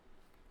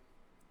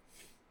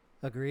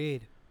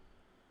 Agreed.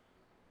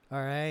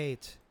 All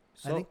right.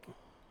 So I think.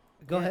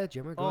 Go yeah. ahead,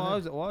 Jimmer. Go Oh,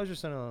 ahead. I was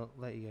just gonna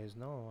let you guys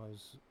know. I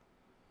was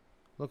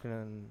looking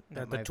at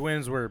That the my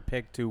Twins were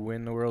picked to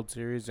win the World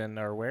Series and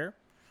are where?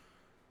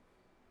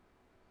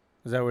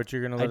 Is that what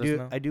you're gonna let us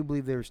know? I do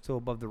believe they were still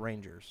above the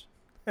Rangers.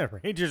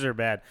 Rangers are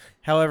bad.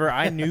 However,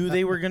 I knew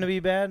they were gonna be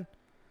bad.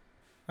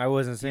 I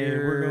wasn't saying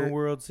we're going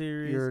World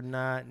Series. You're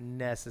not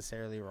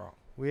necessarily wrong.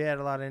 We had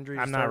a lot of injuries.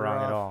 I'm not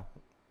wrong at all.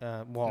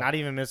 Well, Not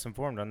even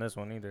misinformed on this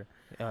one either.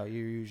 you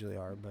usually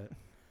are, but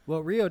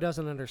What Rio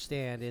doesn't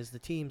understand is the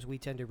teams we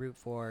tend to root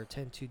for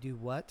tend to do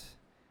what?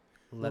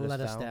 let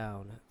us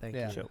down. Thank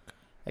Yeah. you. Choke.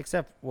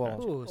 Except,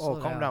 Ooh, slow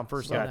calm down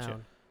first. Slow Gotcha.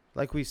 down.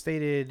 Like we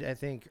stated, I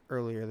think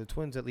earlier, the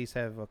Twins at least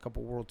have a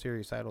couple World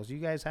Series titles. You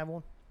guys have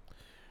one?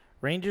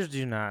 Rangers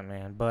do not,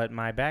 man. But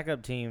my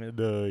backup team,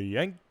 the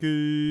Yankees,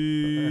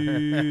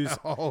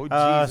 Oh,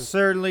 Jesus.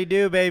 certainly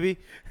do, baby.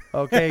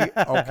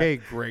 Okay,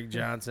 Greg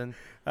Johnson.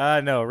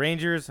 No,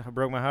 Rangers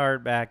broke my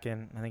heart back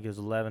in, I think it was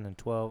 11 and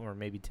 12 or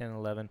maybe 10 and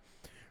 11.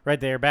 Right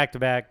there, back to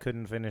back,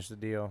 couldn't finish the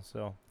deal.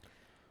 So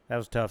that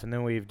was tough. And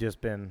then we've just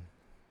been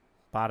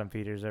bottom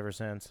feeders ever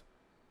since.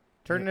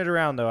 Turning it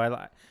around, though.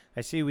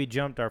 I see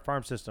our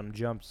farm system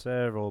jumped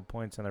several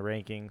points in the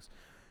rankings,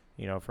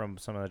 from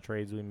some of the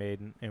trades we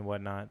made and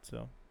whatnot.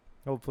 So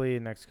hopefully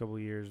in the next couple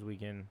of years we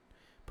can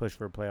push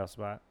for a playoff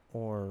spot.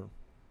 Or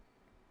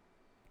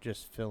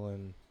just fill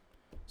in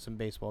some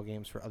baseball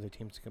games for other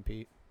teams to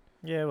compete.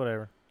 Yeah,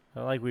 whatever.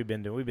 Like we've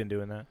been doing. We've been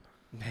doing that.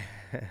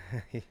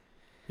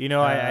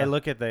 I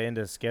look at the end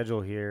of the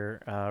schedule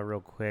here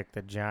real quick.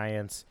 The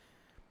Giants,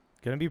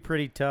 going to be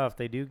pretty tough.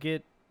 They do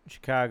get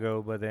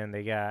Chicago, but then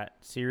they got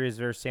series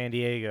versus San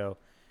Diego,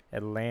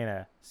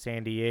 Atlanta,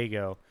 San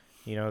Diego.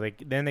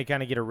 They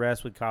kind of get a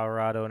rest with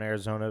Colorado and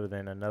Arizona, but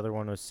then another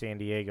one with San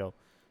Diego.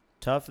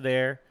 Tough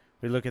there.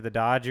 We look at the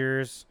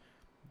Dodgers.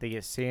 They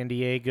get San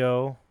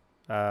Diego,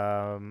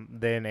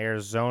 then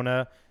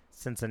Arizona,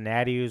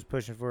 Cincinnati, who's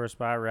pushing for a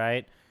spot,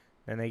 right?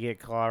 Then they get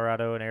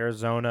Colorado and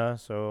Arizona.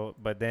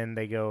 But then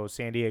they go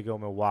San Diego,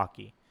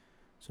 Milwaukee.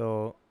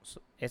 So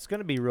it's going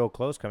to be real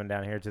close coming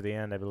down here to the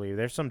end, I believe.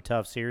 There's some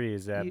tough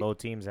series that both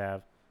teams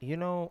have.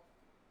 Out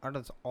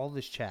of all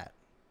this chat,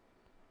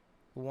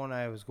 the one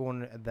I was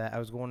going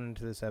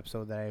into this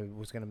episode that I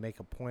was going to make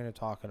a point of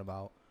talking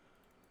about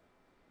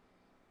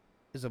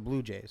is the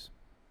Blue Jays.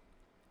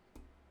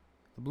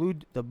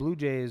 The Blue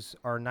Jays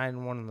are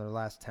 9-1 in their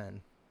last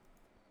 10.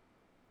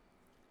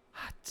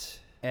 Hot.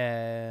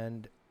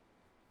 And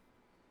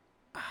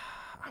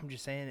I'm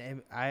just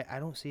saying, I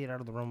don't see it out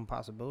of the realm of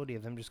possibility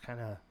of them just kind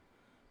of,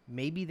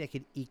 maybe they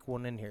could eke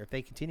one in here. If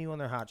they continue on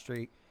their hot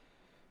streak,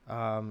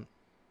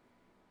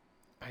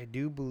 I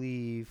do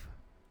believe.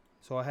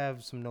 So I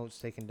have some notes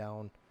taken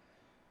down.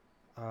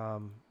 I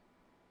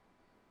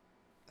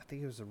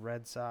think it was the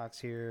Red Sox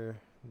here.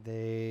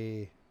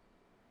 I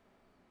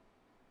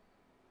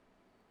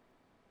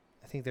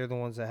think they're the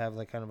ones that have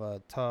like kind of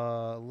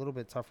a little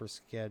bit tougher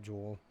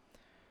schedule.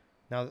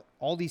 Now,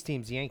 all these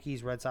teams,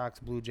 Yankees, Red Sox,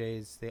 Blue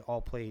Jays, they all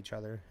play each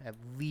other at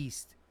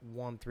least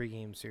one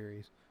 3-game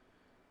series.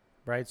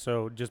 Right,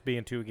 so just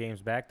being 2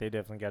 games back, they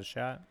definitely got a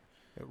shot.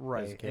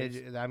 Right.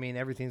 I mean,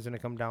 everything's going to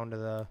come down to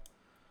the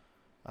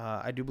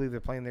I do believe they're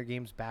playing their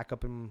games back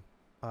up in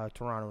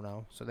Toronto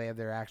now, so they have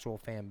their actual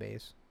fan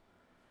base.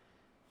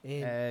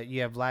 And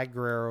You have Vlad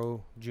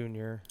Guerrero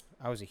Jr.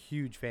 I was a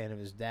huge fan of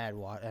his dad.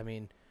 I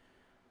mean,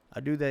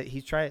 a dude that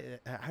he's tried.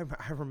 I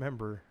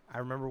remember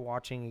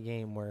watching a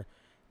game where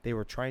they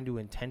were trying to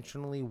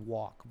intentionally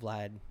walk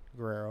Vlad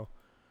Guerrero,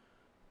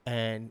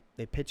 and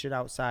they pitch it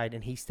outside,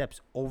 and he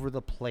steps over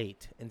the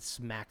plate and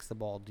smacks the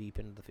ball deep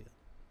into the field.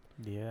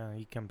 Yeah,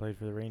 he come played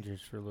for the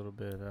Rangers for a little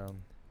bit.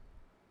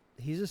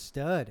 he's a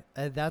stud.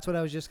 That's what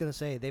I was just gonna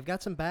say. They've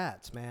got some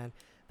bats, man.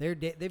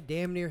 They've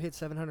damn near hit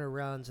 700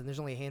 runs, and there's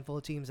only a handful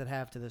of teams that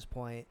have to this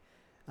point.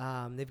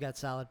 They've got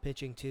solid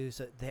pitching too.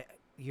 So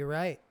you're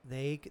right.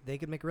 They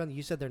could make a run.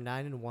 You said they're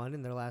 9-1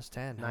 in their last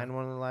 10. Huh?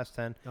 9-1 in the last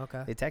 10.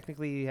 Okay. They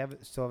technically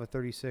still have a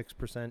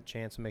 36%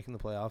 chance of making the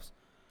playoffs.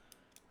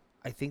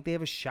 I think they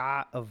have a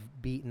shot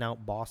of beating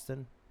out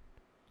Boston.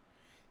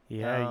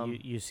 Yeah,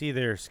 you see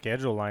their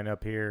schedule line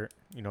up here.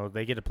 You know,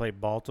 they get to play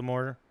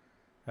Baltimore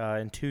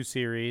in 2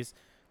 series,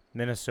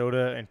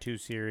 Minnesota in 2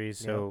 series.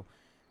 So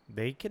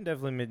they can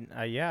definitely.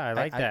 I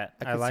like that.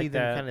 I I like see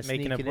them that kinda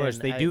making a sneaking push.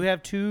 in. They do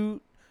have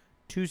two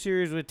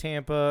series with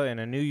Tampa and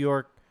a New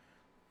York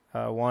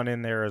one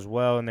in there as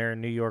well, and they're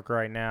in New York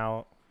right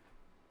now.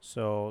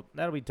 So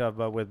that'll be tough.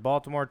 But with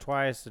Baltimore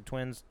twice, the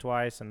Twins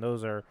twice, and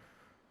those are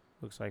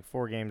looks like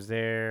 4 games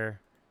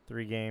there,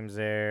 3 games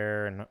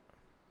there, and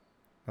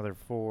another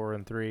 4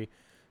 and 3.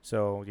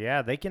 So,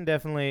 yeah, they can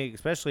definitely,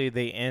 especially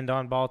they end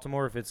on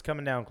Baltimore. If it's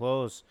coming down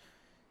close,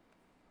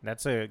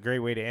 that's a great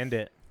way to end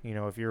it, you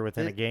know, if you're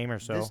within a game or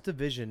so. This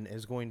division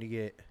is going to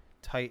get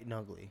tight and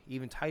ugly,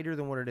 even tighter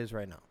than what it is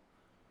right now.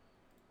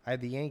 I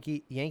have the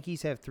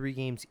Yankees have 3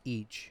 games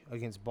each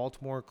against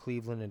Baltimore,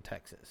 Cleveland, and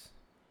Texas.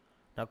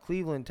 Now,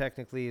 Cleveland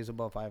technically is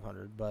above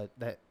 500, but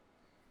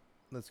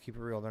let's keep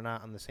it real. They're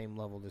not on the same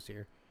level this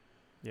year.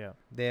 Yeah.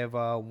 They have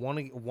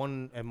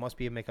one. It must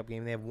be a makeup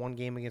game. They have 1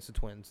 game against the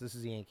Twins. This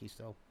is the Yankees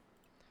still.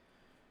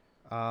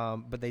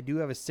 But they do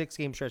have a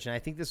 6-game stretch, and I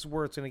think this is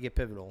where it's going to get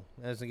pivotal.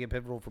 It's going to get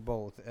pivotal for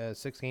both. A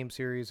 6-game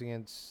series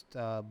against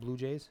Blue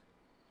Jays.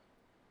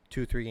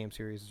 2 3-game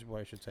series is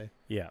what I should say.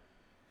 Yeah.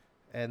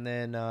 And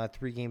then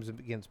 3 games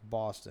against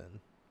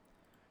Boston.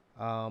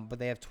 But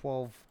they have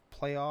 12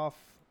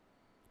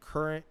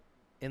 current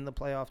in the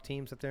playoff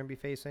teams that they're going to be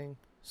facing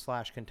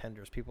 /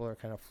 contenders. People are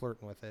kind of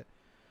flirting with it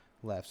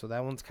left. So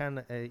that one's kind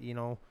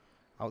of,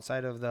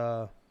 outside of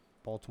the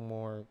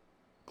Baltimore,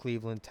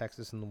 Cleveland,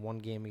 Texas, and the 1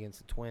 game against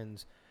the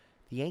Twins,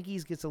 the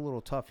Yankees gets a little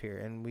tough here.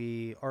 And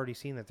we already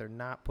seen that they're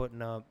not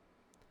putting up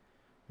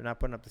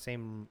the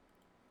same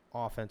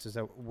offenses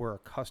that we're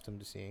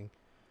accustomed to seeing.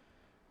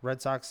 Red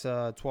Sox,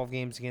 12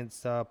 games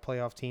against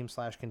playoff teams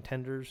 /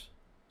 contenders.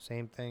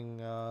 Same thing.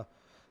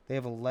 They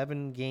have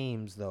 11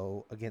 games,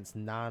 though, against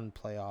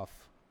non-playoff,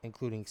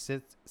 including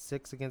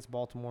 6 against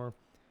Baltimore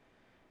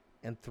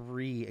and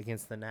 3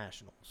 against the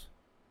Nationals.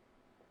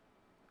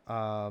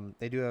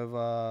 They do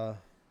have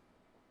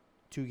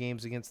 2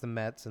 games against the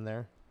Mets in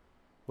there,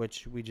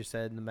 which we just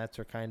said the Mets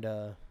are kind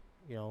of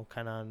on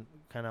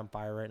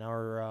fire right now,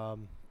 or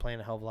playing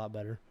a hell of a lot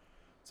better.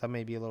 So that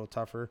may be a little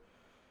tougher.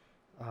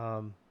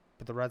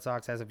 But the Red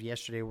Sox, as of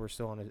yesterday,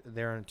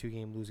 they're on a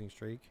 2-game losing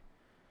streak.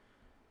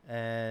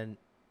 And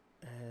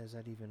is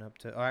that even up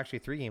to? Oh,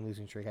 actually, 3-game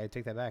losing streak. I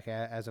take that back.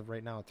 As of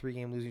right now, a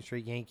 3-game losing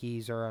streak.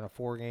 Yankees are on a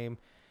 4-game.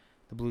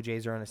 The Blue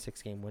Jays are on a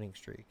 6-game winning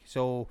streak.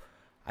 So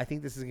I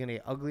think this is going to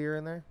get uglier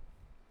in there.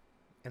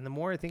 And the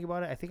more I think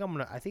about it, I think I'm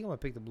gonna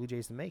pick the Blue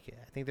Jays to make it.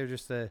 I think they're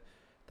just the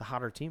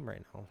hotter team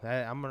right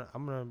now. I'm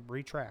gonna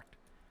retract.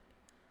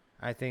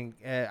 I think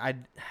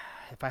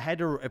if I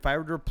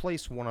were to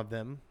replace one of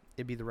them,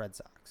 it'd be the Red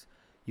Sox.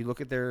 You look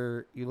at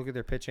their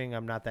pitching.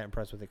 I'm not that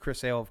impressed with it. Chris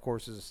Sale, of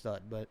course, is a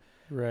stud, but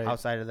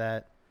outside of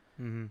that,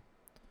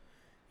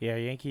 yeah,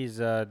 Yankees,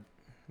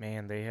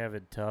 man, they have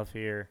it tough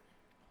here,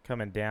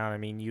 coming down. I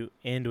mean, you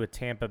end with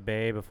Tampa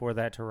Bay, before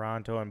that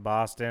Toronto and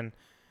Boston.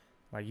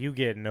 Like, you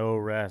get no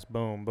rest.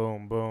 Boom,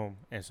 boom, boom.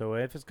 And so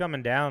if it's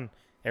coming down,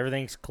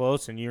 everything's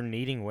close, and you're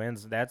needing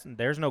wins.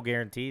 There's no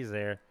guarantees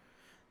there,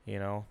 you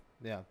know.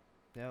 Yeah,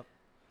 yep.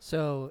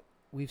 So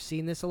we've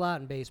seen this a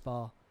lot in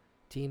baseball.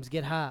 Teams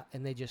get hot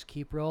and they just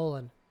keep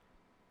rolling.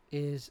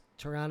 Is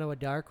Toronto a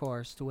dark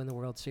horse to win the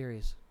World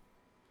Series?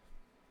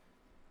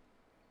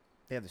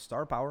 They have the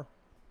star power.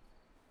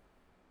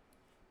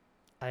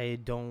 I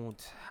don't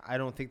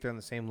think they're on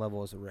the same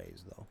level as the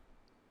Rays, though.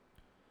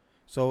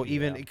 So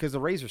even because the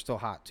Rays are still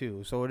hot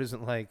too, so it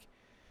isn't like,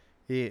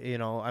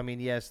 I mean,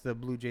 yes, the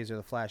Blue Jays are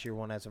the flashier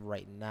one as of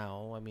right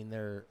now. I mean,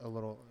 it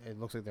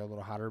looks like they're a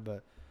little hotter,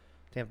 but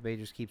Tampa Bay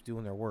just keeps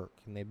doing their work,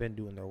 and they've been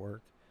doing their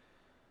work.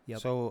 Yep.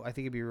 So I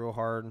think it'd be real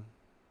hard.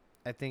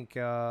 I think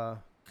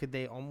could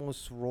they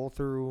almost roll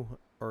through,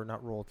 or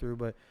not roll through,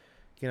 but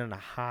get on a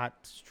hot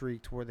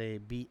streak to where they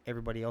beat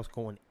everybody else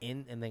going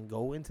in and then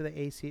go into the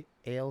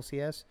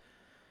ALCS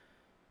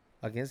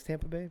against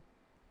Tampa Bay?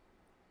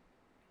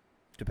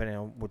 Depending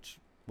on which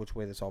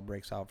way this all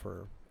breaks out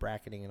for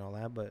bracketing and all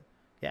that. But,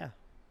 yeah,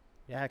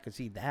 I could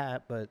see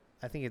that. But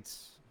I think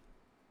it's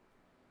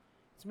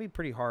going to be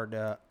pretty hard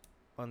to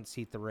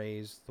unseat the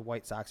Rays. The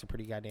White Sox are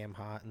pretty goddamn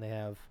hot, and they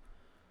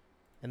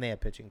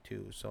have pitching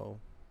too. So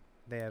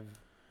they have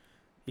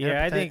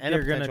Yeah, I think and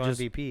they're a gonna potential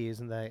just. MVP,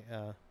 isn't that?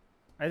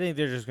 I think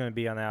they're just gonna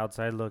be on the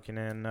outside looking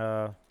in.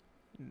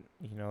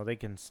 They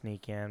can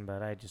sneak in,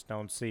 but I just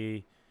don't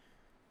see.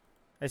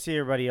 I see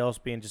everybody else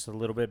being just a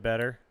little bit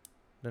better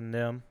than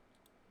them.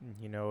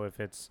 If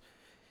it's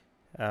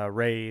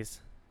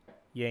Rays,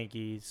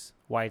 Yankees,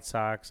 White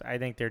Sox, I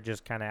think they're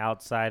just kind of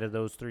outside of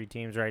those three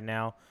teams right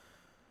now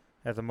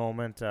at the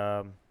moment.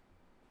 Of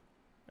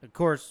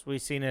course,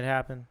 we've seen it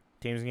happen.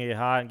 Teams can get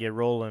hot and get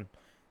rolling.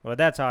 But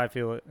that's how I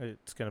feel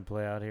it's going to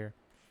play out here.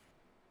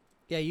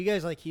 Yeah, you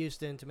guys like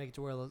Houston to make it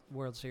to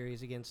World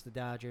Series against the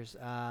Dodgers.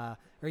 Or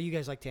you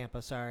guys like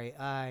Tampa, sorry.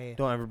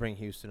 Don't ever bring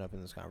Houston up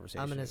in this conversation.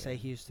 I'm going to again. say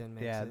Houston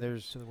makes Yeah, it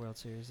there's to the World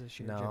Series this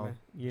year, no.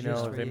 Jimmy. If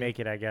for they you. make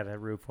it, I got to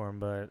root for them,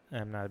 but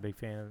I'm not a big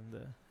fan of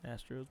the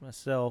Astros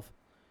myself.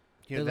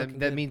 They're looking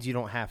that good. means you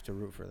don't have to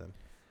root for them.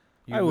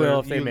 I will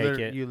if they make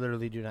it. You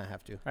literally do not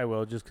have to. I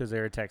will, just because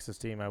they're a Texas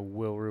team. I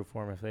will root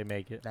for them if they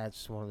make it.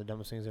 That's one of the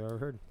dumbest things I've ever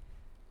heard.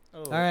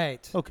 Oh. All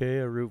right. Okay,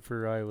 I root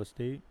for Iowa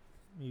State,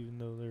 even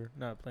though they're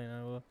not playing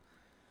Iowa.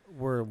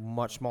 We're a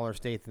much smaller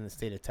state than the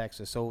state of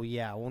Texas. So,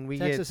 yeah, when we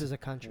Texas is a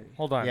country.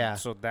 Hold on. Yeah.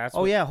 So that's.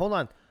 Oh, yeah, hold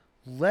on.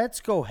 Let's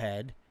go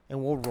ahead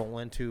and we'll roll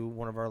into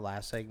one of our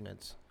last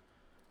segments.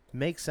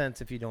 Makes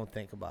sense if you don't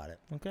think about it.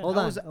 Okay. Hold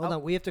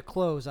on. We have to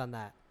close on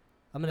that.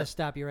 I'm going to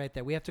stop you right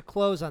there. We have to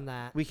close on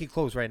that. We can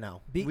close right now.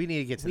 We need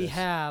to get to this. We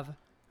have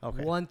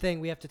Okay. one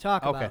thing we have to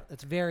talk Okay. about.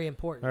 It's very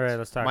important. All right,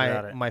 let's talk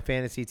about it. My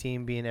fantasy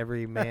team being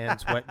every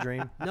man's wet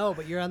dream. No,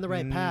 but you're on the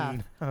right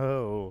path.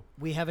 Oh.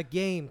 We have a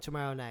game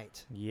tomorrow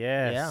night.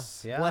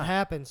 Yes. Yeah. What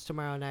happens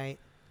tomorrow night?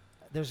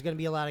 There's going to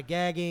be a lot of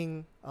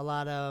gagging, a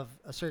lot of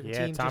a certain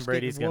team Tom just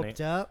Brady's getting gonna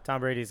whooped up.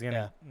 Tom Brady's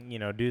gonna,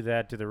 do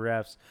that to the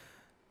refs.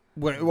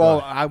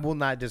 Well, I will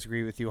not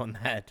disagree with you on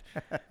that.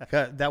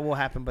 'Cause that will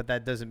happen, but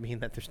that doesn't mean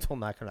that they're still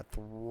not going to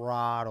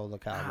throttle the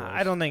Cowboys.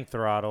 I don't think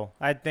throttle.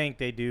 I think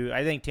they do.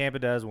 I think Tampa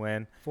does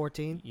win.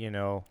 14.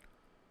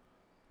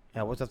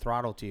 Yeah, what's a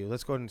throttle to you?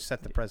 Let's go ahead and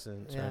set the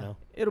precedence right now.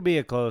 It'll be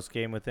a close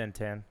game within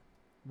 10.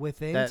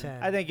 Within That-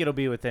 10. I think it'll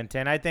be within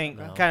 10. I think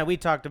No. kind of we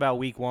talked about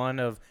week 1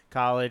 of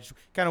college,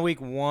 kind of week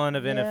 1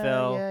 of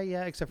NFL.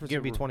 Yeah, except for it's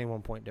going to be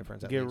 21-point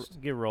difference at least.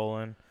 Get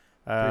rolling.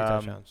 3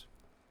 touchdowns.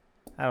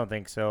 I don't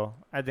think so.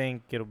 I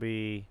think it'll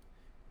be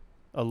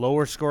a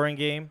lower scoring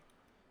game.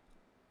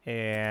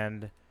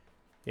 And,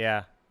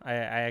 I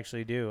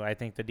actually do. I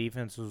think the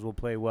defenses will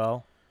play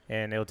well,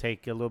 and it'll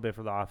take a little bit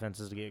for the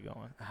offenses to get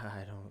going.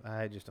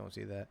 I just don't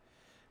see that.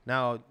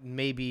 Now,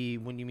 maybe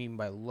when you mean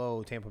by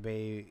low, Tampa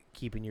Bay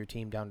keeping your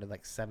team down to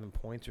like 7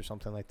 points or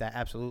something like that.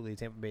 Absolutely,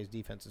 Tampa Bay's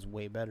defense is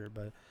way better,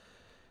 but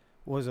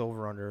was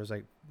over under? It was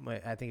like,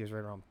 I think it was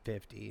right around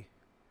 50.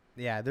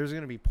 Yeah, there's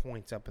going to be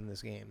points up in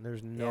this game.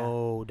 There's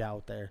no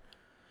doubt there.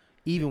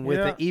 Even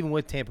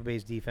with Tampa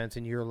Bay's defense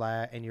and your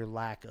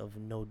lack of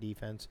no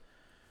defense,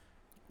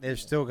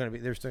 there's still going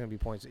to be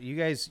points. You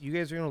guys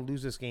are going to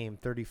lose this game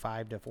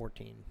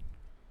 35-14.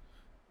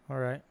 All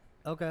right.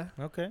 Okay.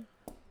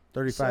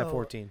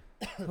 35-14.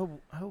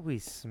 I hope we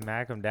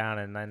smack them down,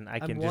 and then I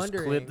I'm can just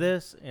clip wondering-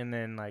 this and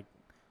then,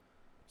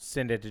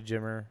 send it to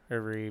Jimmer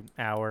every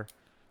hour.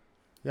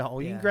 Yeah,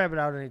 you Yeah. can grab it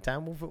out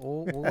anytime.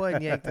 We'll go ahead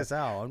and yank this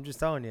out. I'm just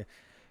telling you,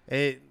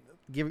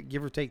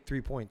 give or take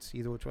 3 points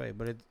either which way.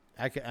 But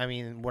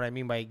what I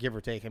mean by give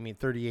or take, I mean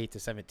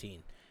 38-17.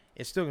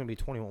 It's still going to be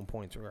 21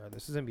 points regardless.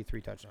 This is going to be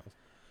 3 touchdowns.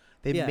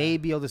 They may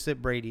be able to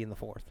sit Brady in the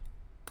 4th.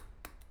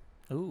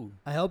 Ooh.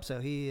 I hope so.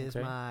 He is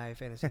Okay. my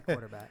fantasy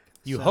quarterback.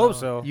 You hope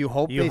so. You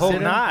hope You they hope sit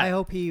him? not. I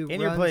hope he And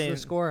you're runs playing- the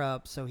score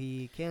up so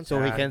he can.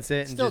 So he God. can sit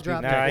and Still just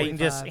drop be back. Nah, you can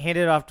just 45. hand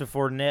it off to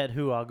Fournette,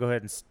 who I'll go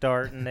ahead and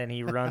start, and then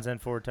he runs in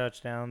 4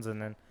 touchdowns,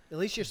 and then At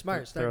least you're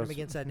smart starting him Throws-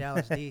 against that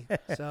Dallas D.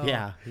 So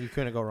Yeah, you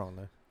couldn't go wrong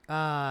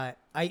there.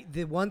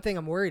 the one thing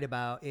I'm worried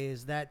about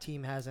is that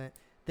team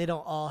they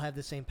don't all have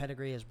the same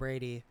pedigree as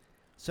Brady,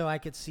 so I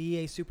could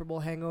see a Super Bowl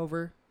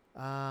hangover.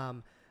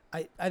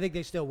 I think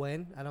they still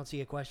win. I don't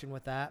see a question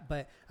with that,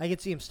 but I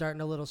could see him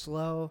starting a little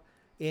slow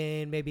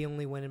and maybe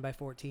only winning by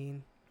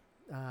 14.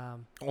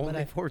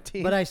 Only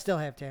 14. But I still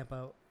have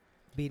Tampa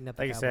beating up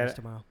the Like I Cowboys said,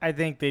 tomorrow. I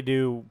think they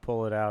do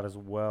pull it out as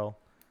well.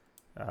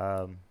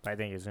 I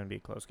think it's going to be a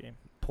close game.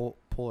 pull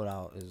it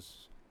out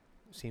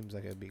seems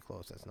like it'd be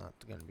close. That's not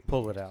going to be.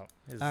 Pull it out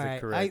is All the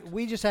right, correct.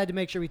 we just had to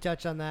make sure we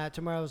touched on that.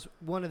 Tomorrow's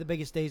one of the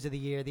biggest days of the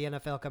year. The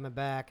NFL coming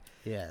back.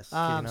 Yes. So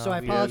I yes.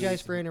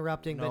 apologize for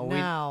interrupting, No, but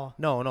now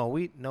No,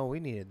 we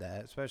needed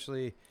that,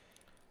 especially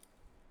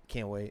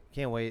Can't wait.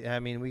 Can't wait. I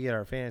mean, we get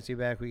our fantasy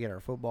back. We get our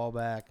football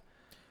back.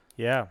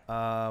 Yeah.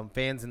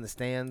 Fans in the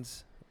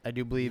stands. I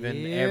do believe in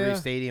Yeah. every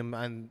stadium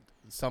on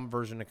some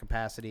version of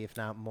capacity, if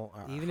not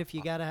more. Even if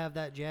you got to have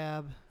that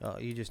jab.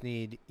 You just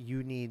need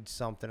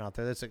something out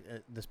there. That's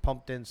this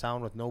pumped in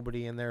sound with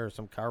nobody in there or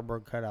some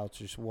cardboard cutouts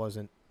just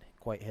wasn't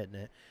quite hitting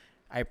it.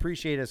 I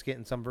appreciate us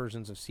getting some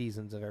versions of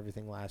seasons of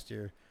everything last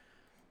year,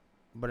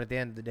 but at the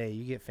end of the day,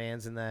 you get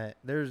fans in that.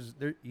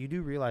 You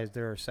do realize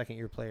there are second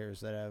year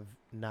players that have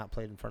not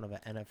played in front of an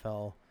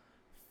NFL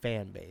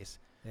fan base.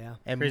 Yeah.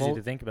 And Crazy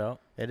to think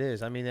about. it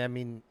is. I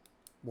mean,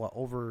 what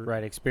over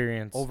Right,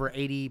 experience. over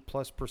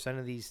 80+%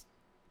 of these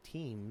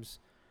teams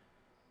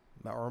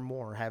or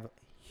more have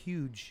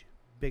huge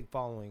big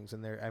followings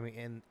in their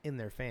in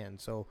their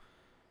fans. So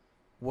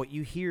what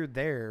you hear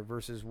there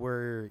versus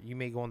where you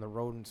may go on the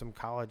road in some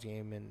college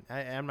game, and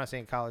I'm not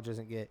saying college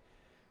doesn't get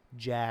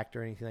jacked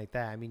or anything like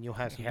that. I mean, you'll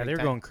have some Yeah, they're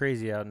going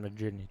crazy out in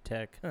Virginia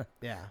Tech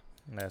yeah.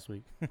 last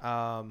week.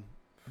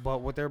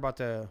 But what they're about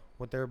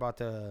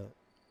to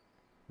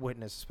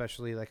witness,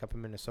 especially like up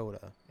in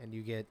Minnesota, and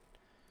you get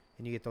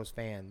those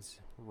fans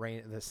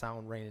the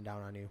sound raining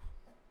down on you.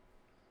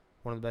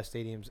 One of the best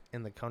stadiums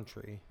in the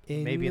country,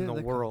 maybe in the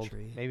world,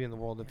 country. maybe in the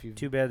world. If you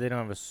Too bad they don't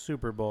have a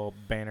Super Bowl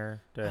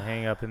banner to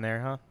hang up in there,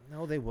 huh?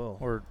 no, they will.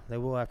 Or They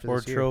will after or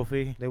this year.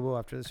 trophy. They will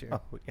after this year.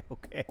 Oh,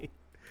 okay.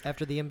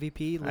 After the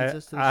MVP leads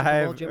us to the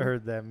Super Bowl, I've Jim.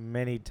 heard that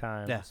many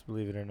times. Yeah.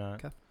 Believe it or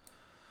not. Okay.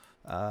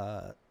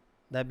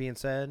 That being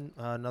said,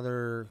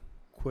 another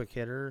quick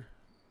hitter,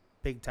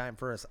 big time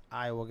for us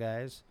Iowa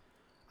guys.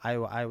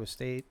 Iowa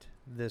State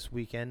this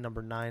weekend,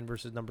 number 9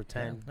 versus number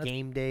 10. Yeah, that's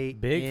Game day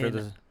Big for in-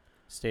 the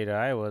state of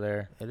Iowa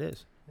there. It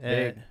is.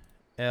 Big.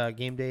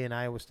 Game day in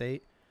Iowa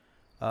State.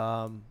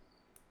 I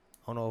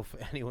don't know if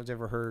anyone's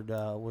ever heard,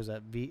 was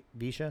that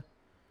Visha?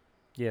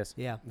 Yes.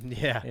 Yeah.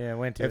 Yeah. Yeah,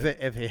 went to If it.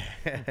 it,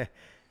 if it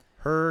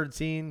heard,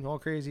 seen, all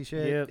crazy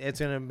shit, Yep. it's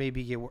going to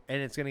maybe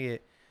it's going to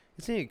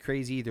get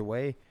crazy either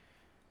way.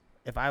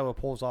 If Iowa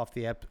pulls off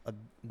the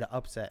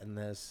upset in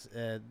this,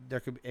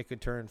 it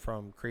could turn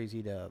from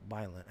crazy to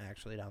violent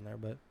actually down there,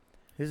 but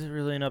Is it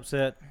really an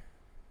upset?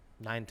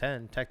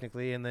 9-10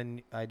 technically, and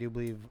then I do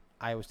believe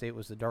Iowa State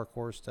was the dark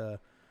horse to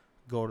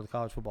go to the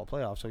college football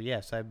playoff. So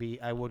yes,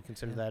 I would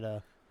consider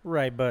that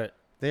Right, but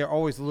they are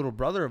always the little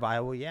brother of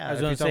Iowa. Yeah, I was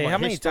if going you're to talking say, how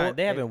about many times?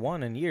 They haven't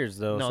won in years,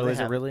 though. No, so they is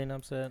it haven't. really an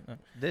upset?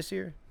 this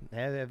year.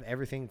 They have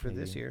everything for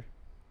this Maybe. year.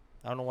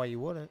 I don't know why you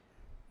wouldn't.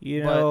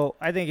 You But- know,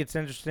 I think it's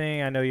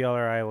interesting. I know y'all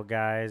are Iowa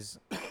guys.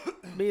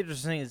 Be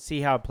interesting to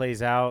see how it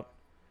plays out.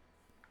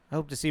 I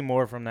hope to see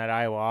more from that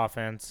Iowa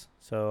offense.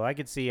 So I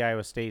could see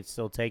Iowa State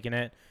still taking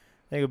it.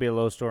 I think it'll be a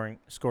low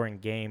scoring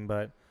game,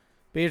 but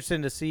be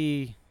interesting to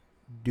see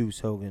Deuce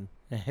Hogan,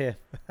 if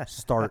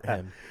start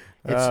him.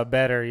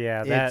 better.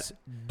 Yeah, It's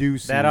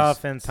Deuce's that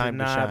offense did time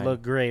to not shine.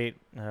 look great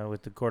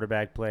with the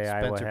quarterback play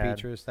Iowa Spencer had.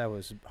 Petras, that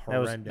was That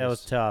was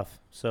horrendous. tough.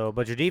 So,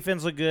 but your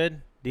defense looked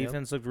good.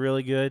 Defense looked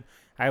really good.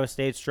 Iowa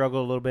State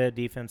struggled a little bit.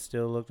 Defense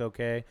still looked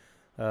okay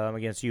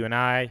against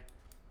UNI.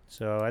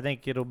 So I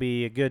think it'll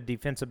be a good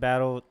defensive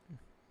battle.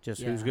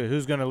 Just who's Yeah. good?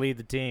 Who's going to lead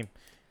the team?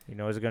 You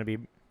know, is it going to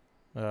be?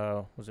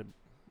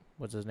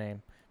 What's his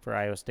name for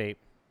Iowa State?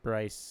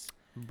 Bryce.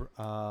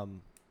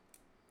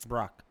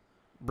 Brock.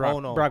 Brock, Oh,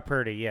 no. Brock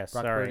Purdy. Yes,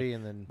 Brock sorry. Purdy,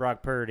 and then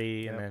Brock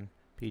Purdy Yep. and then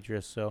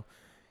Petras. So,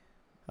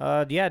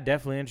 yeah,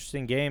 definitely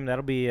interesting game.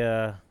 That'll be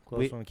a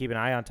close one. Keep an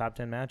eye on top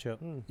 10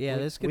 matchup. Yeah,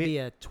 this could be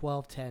a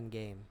 12-10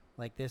 game.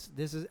 Like this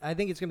is. I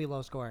think it's gonna be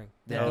low scoring.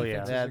 The Oh,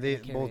 yeah. defenses Yeah, are gonna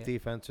carry both it.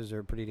 defenses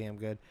are pretty damn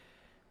good.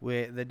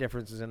 The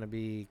difference is going to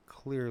be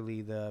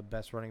clearly the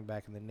best running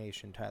back in the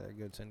nation, Tyler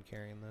Goodson,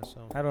 carrying this.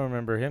 So I don't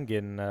remember him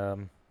getting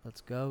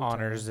Let's go.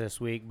 honors Tyler. this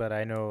week, but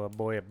I know a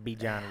boy of B.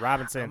 John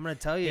Robinson. I'm going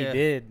to tell He you,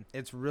 did.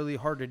 it's really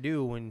hard to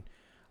do when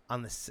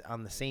on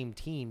the same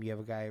team you have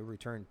a guy who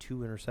returned 2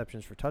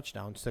 interceptions for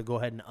touchdowns to go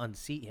ahead and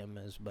unseat him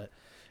but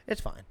it's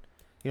fine.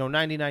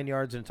 99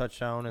 yards and a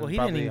touchdown. And Well, he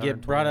probably didn't even get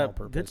 120 brought up.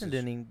 all-purposes. Goodson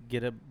didn't even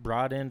get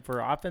brought in for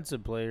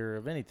offensive player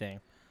of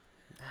anything.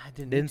 I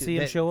Didn't see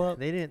him show up.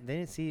 They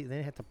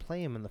didn't have to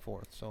play him in the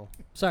fourth. So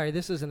Sorry,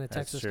 this isn't a That's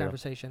Texas true.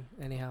 conversation.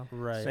 Anyhow.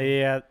 right. So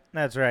yeah,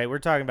 that's right. We're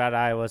talking about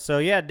Iowa. So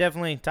yeah,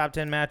 definitely top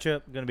 10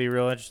 matchup. Going to be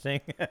real interesting.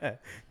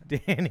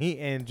 Danny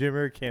and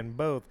Jimmer can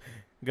both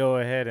go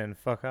ahead and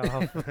fuck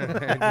off. Do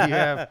you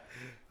have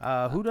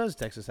who does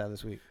Texas have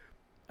this week?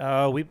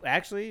 We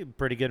actually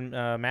pretty good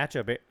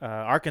matchup.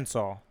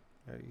 Arkansas.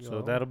 There you So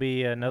go. that'll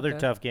be another Okay.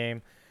 tough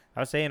game.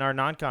 I was saying our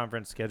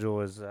non-conference schedule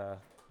is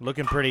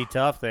looking pretty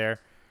tough there.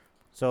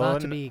 So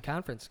About to be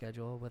conference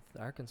schedule with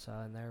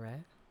Arkansas in there,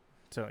 right?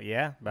 So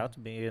yeah, about to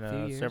be in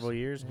Few years. several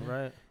years Yeah.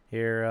 right.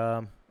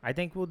 here. I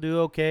think we'll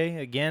do okay.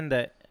 Again,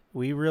 that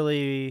we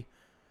really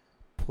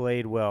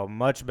played well,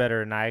 much better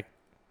than I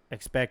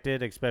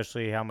expected,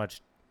 especially how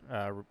much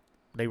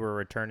they were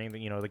returning. The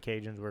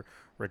Cajuns were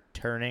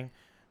returning.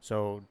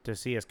 So to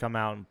see us come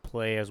out and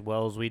play as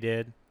well as we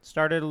did,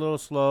 started a little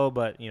slow,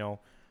 but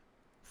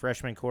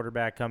freshman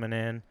quarterback coming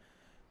in,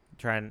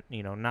 trying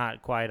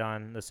not quite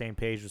on the same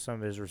page with some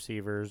of his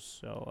receivers.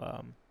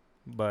 So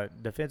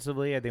but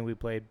defensively, I think we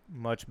played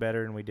much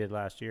better than we did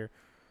last year.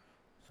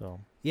 So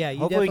Yeah, you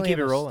hopefully we definitely keep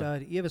have it a rolling.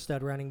 stud. You have a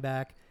stud running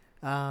back.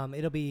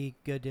 It'll be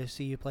good to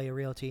see you play a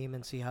real team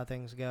and see how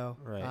things go.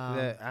 Right.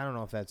 I don't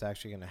know if that's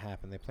actually going to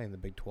happen. They play in the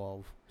Big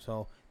 12.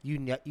 So you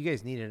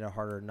guys needed a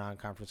harder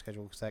non-conference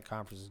schedule because that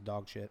conference is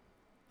dog shit.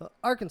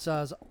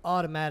 Arkansas is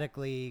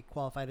automatically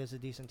qualified as a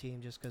decent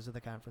team just because of the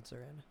conference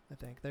they're in. I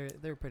think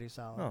they're pretty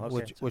solid. Oh,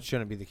 okay. Which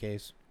shouldn't be the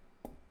case.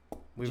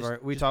 We Just had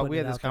putting it this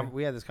out there.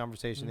 we had this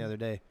conversation the Mhm. other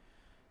day.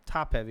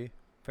 Top heavy,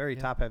 very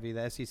Yeah. top heavy.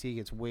 The SEC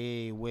gets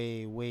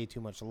way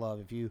too much love.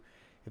 If you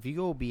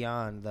go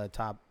beyond the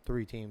top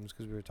 3 teams,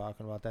 because we were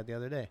talking about that the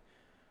other day,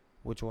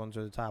 which ones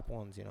are the top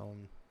ones?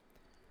 And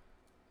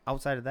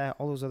outside of that,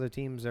 all those other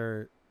teams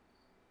they're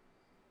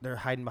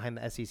hiding behind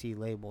the SEC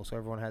label, so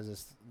everyone has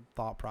this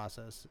thought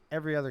process.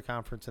 Every other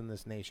conference in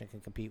this nation can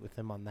compete with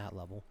them on that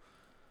level.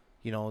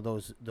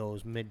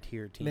 Those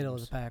mid-tier teams. Middle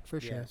of the pack for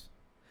sure. Yes.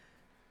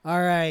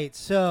 All right,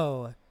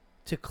 so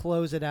to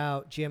close it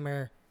out,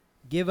 Jimmer,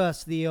 give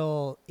us the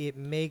old "it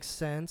makes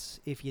sense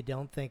if you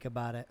don't think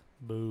about it."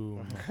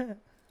 Boom.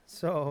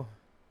 So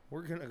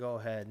we're going to go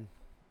ahead.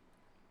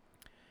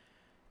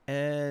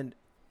 And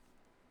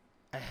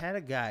I had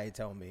a guy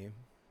tell me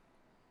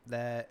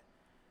that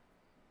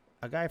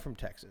a guy from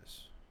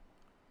Texas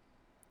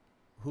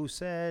who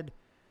said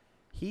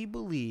he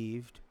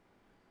believed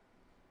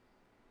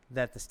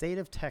that the state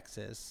of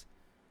Texas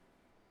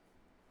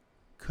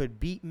could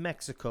beat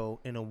Mexico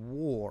in a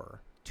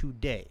war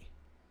today,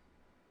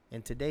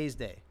 in today's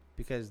day,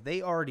 because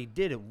they already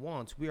did it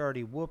once. We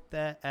already whooped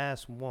that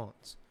ass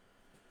once.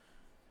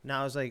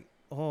 Now I was like,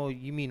 oh,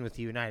 you mean with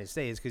the United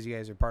States because you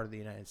guys are part of the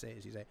United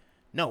States? He's like,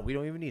 no, we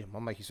don't even need them.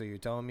 I'm like, so you're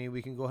telling me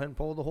we can go ahead and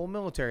pull the whole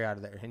military out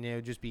of there, and it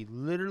would just be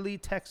literally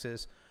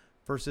Texas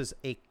versus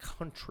a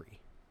country.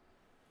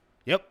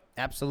 Yep,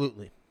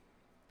 absolutely.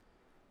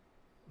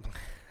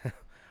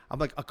 I'm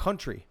like, a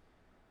country.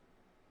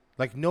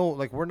 Like, no,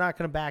 like, we're not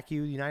going to back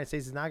you. The United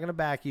States is not going to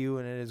back you,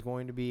 and it is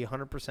going to be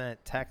 100%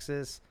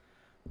 Texas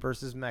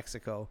versus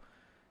Mexico.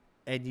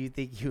 And you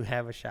think you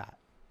have a shot?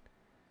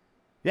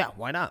 Yeah,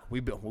 why not?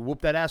 We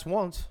whooped that ass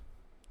once.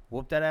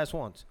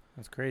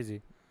 That's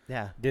crazy.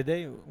 Yeah. Did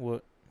they?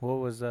 What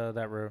was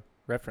that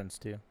reference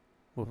to?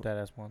 Whoop that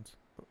ass once.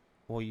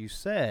 Well, you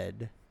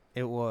said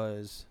it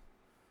was.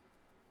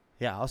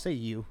 Yeah, I'll say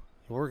you.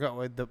 We're going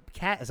with the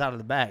cat is out of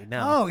the bag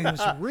now. Oh, it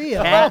was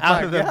real. Cat oh out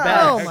my of the God.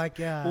 bag. Oh my God.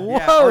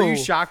 Yeah, Whoa. are you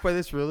shocked by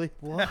this? Really?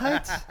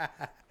 What?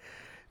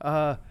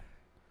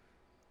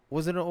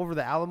 Wasn't it over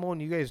the Alamo,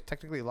 and you guys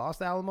technically lost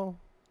the Alamo?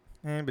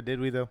 But did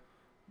we though?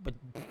 But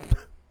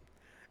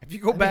if you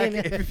go I back,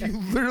 mean- if you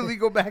literally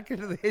go back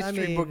into the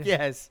history book, mean-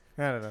 yes.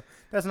 I don't know.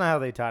 That's not how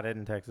they taught it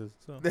in Texas.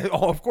 So.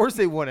 Oh, of course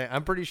they wouldn't.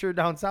 I'm pretty sure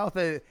down south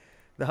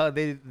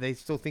they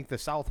still think the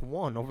South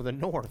won over the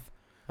North.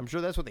 I'm sure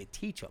that's what they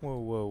teach them.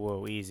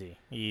 Whoa. Easy.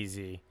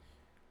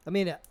 I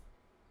mean,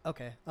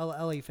 okay. I'll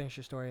let you finish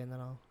your story and then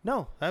I'll.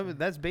 No,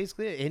 that's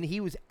basically it. And he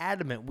was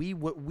adamant. We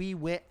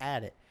went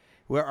at it.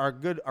 Where our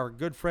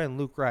good friend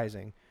Luke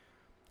Rising,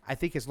 I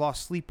think, has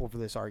lost sleep over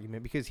this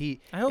argument because he.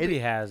 I hope he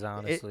has,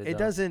 honestly. It though.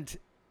 doesn't.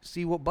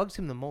 See, what bugs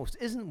him the most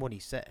isn't what he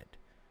said.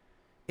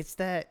 It's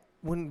that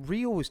when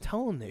Rio was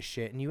telling this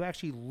shit, and you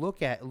actually look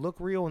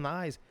Rio in the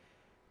eyes,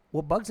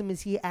 what bugs him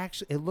is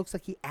it looks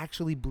like he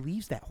actually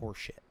believes that horse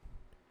shit.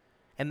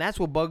 And that's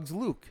what bugs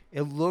Luke.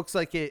 It looks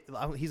like it.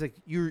 He's like,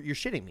 you're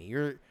shitting me.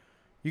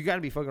 You got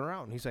to be fucking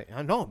around. He's like,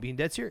 I know, I'm being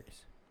dead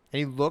serious. And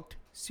he looked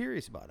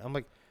serious about it. I'm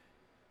like,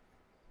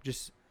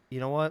 just, you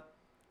know what?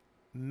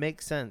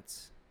 Makes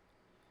sense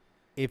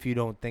if you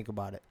don't think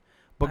about it.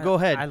 But go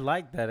ahead. I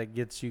like that it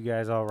gets you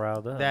guys all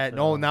riled up.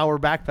 Now we're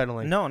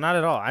backpedaling. No, not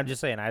at all. I'm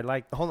just saying I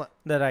like Hold on.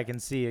 that I can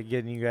see it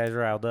getting you guys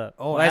riled up.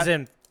 Oh, Well, as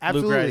in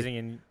absolutely. Luke Rising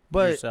and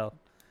But- yourself.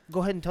 Go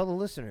ahead and tell the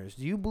listeners.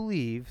 Do you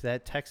believe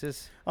that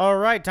Texas? All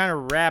right, time to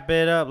wrap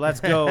it up. Let's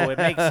go. It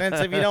makes sense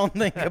if you don't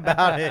think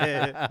about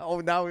it. Oh,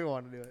 now we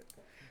want to do it.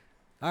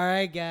 All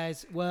right,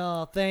 guys.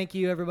 Well, thank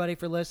you everybody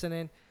for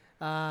listening.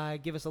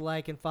 Give us a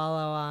like and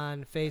follow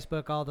on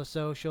Facebook, all the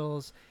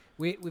socials.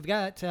 We've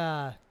got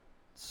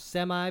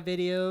semi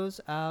videos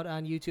out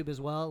on YouTube as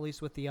well, at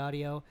least with the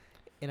audio,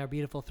 in our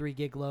beautiful 3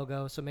 gig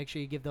logo. So make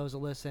sure you give those a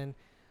listen.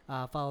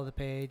 Follow the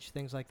page,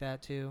 things like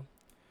that too.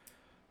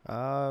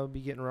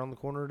 Be getting around the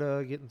corner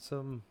to getting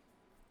some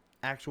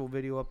actual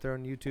video up there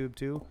on YouTube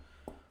too,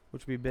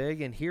 which would be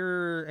big. And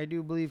here, I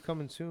do believe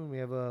coming soon, we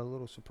have a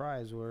little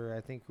surprise where I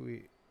think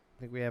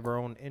we have our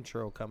own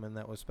intro coming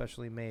that was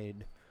specially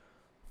made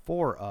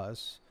for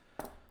us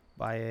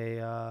by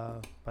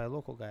a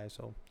local guy.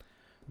 So,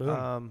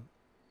 Boom.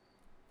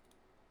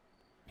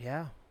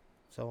 yeah.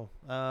 So,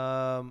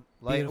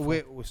 like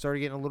Beautiful. we started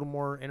getting a little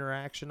more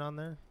interaction on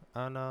there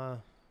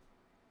on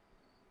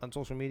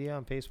social media,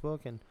 on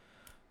Facebook, and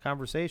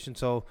conversation.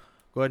 So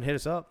go ahead and hit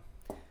us up.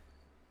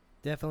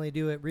 Definitely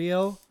do it.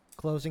 Rio,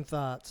 closing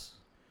thoughts.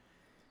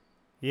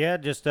 Yeah,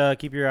 just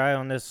keep your eye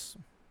on this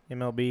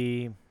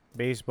MLB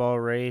baseball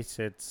race.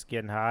 It's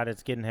getting hot.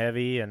 It's getting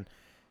heavy, and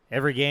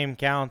every game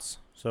counts.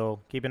 So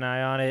keep an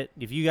eye on it.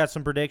 If you got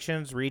some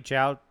predictions, reach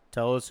out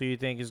Tell us who you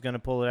think is going to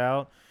pull it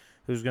out,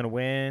 who's going to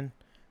win,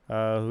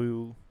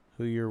 who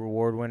your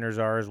reward winners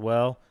are as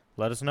well.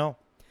 Let us know.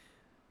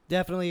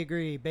 Definitely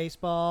agree.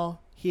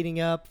 Baseball heating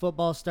up,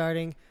 football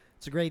starting.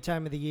 It's a great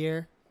time of the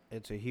year.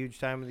 It's a huge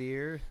time of the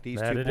year. These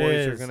That two it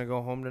boys are is. going to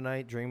go home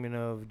tonight dreaming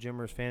of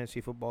Jimmer's fantasy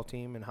football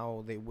team and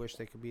how they wish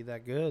they could be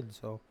that good.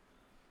 So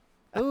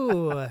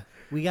Ooh,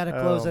 we got to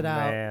close Oh, it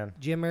out. man.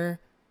 Jimmer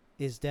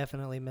is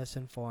definitely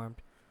misinformed.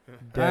 All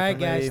right,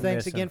 Definitely guys.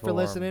 Thanks again for misinformed.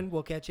 listening.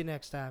 We'll catch you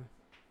next time.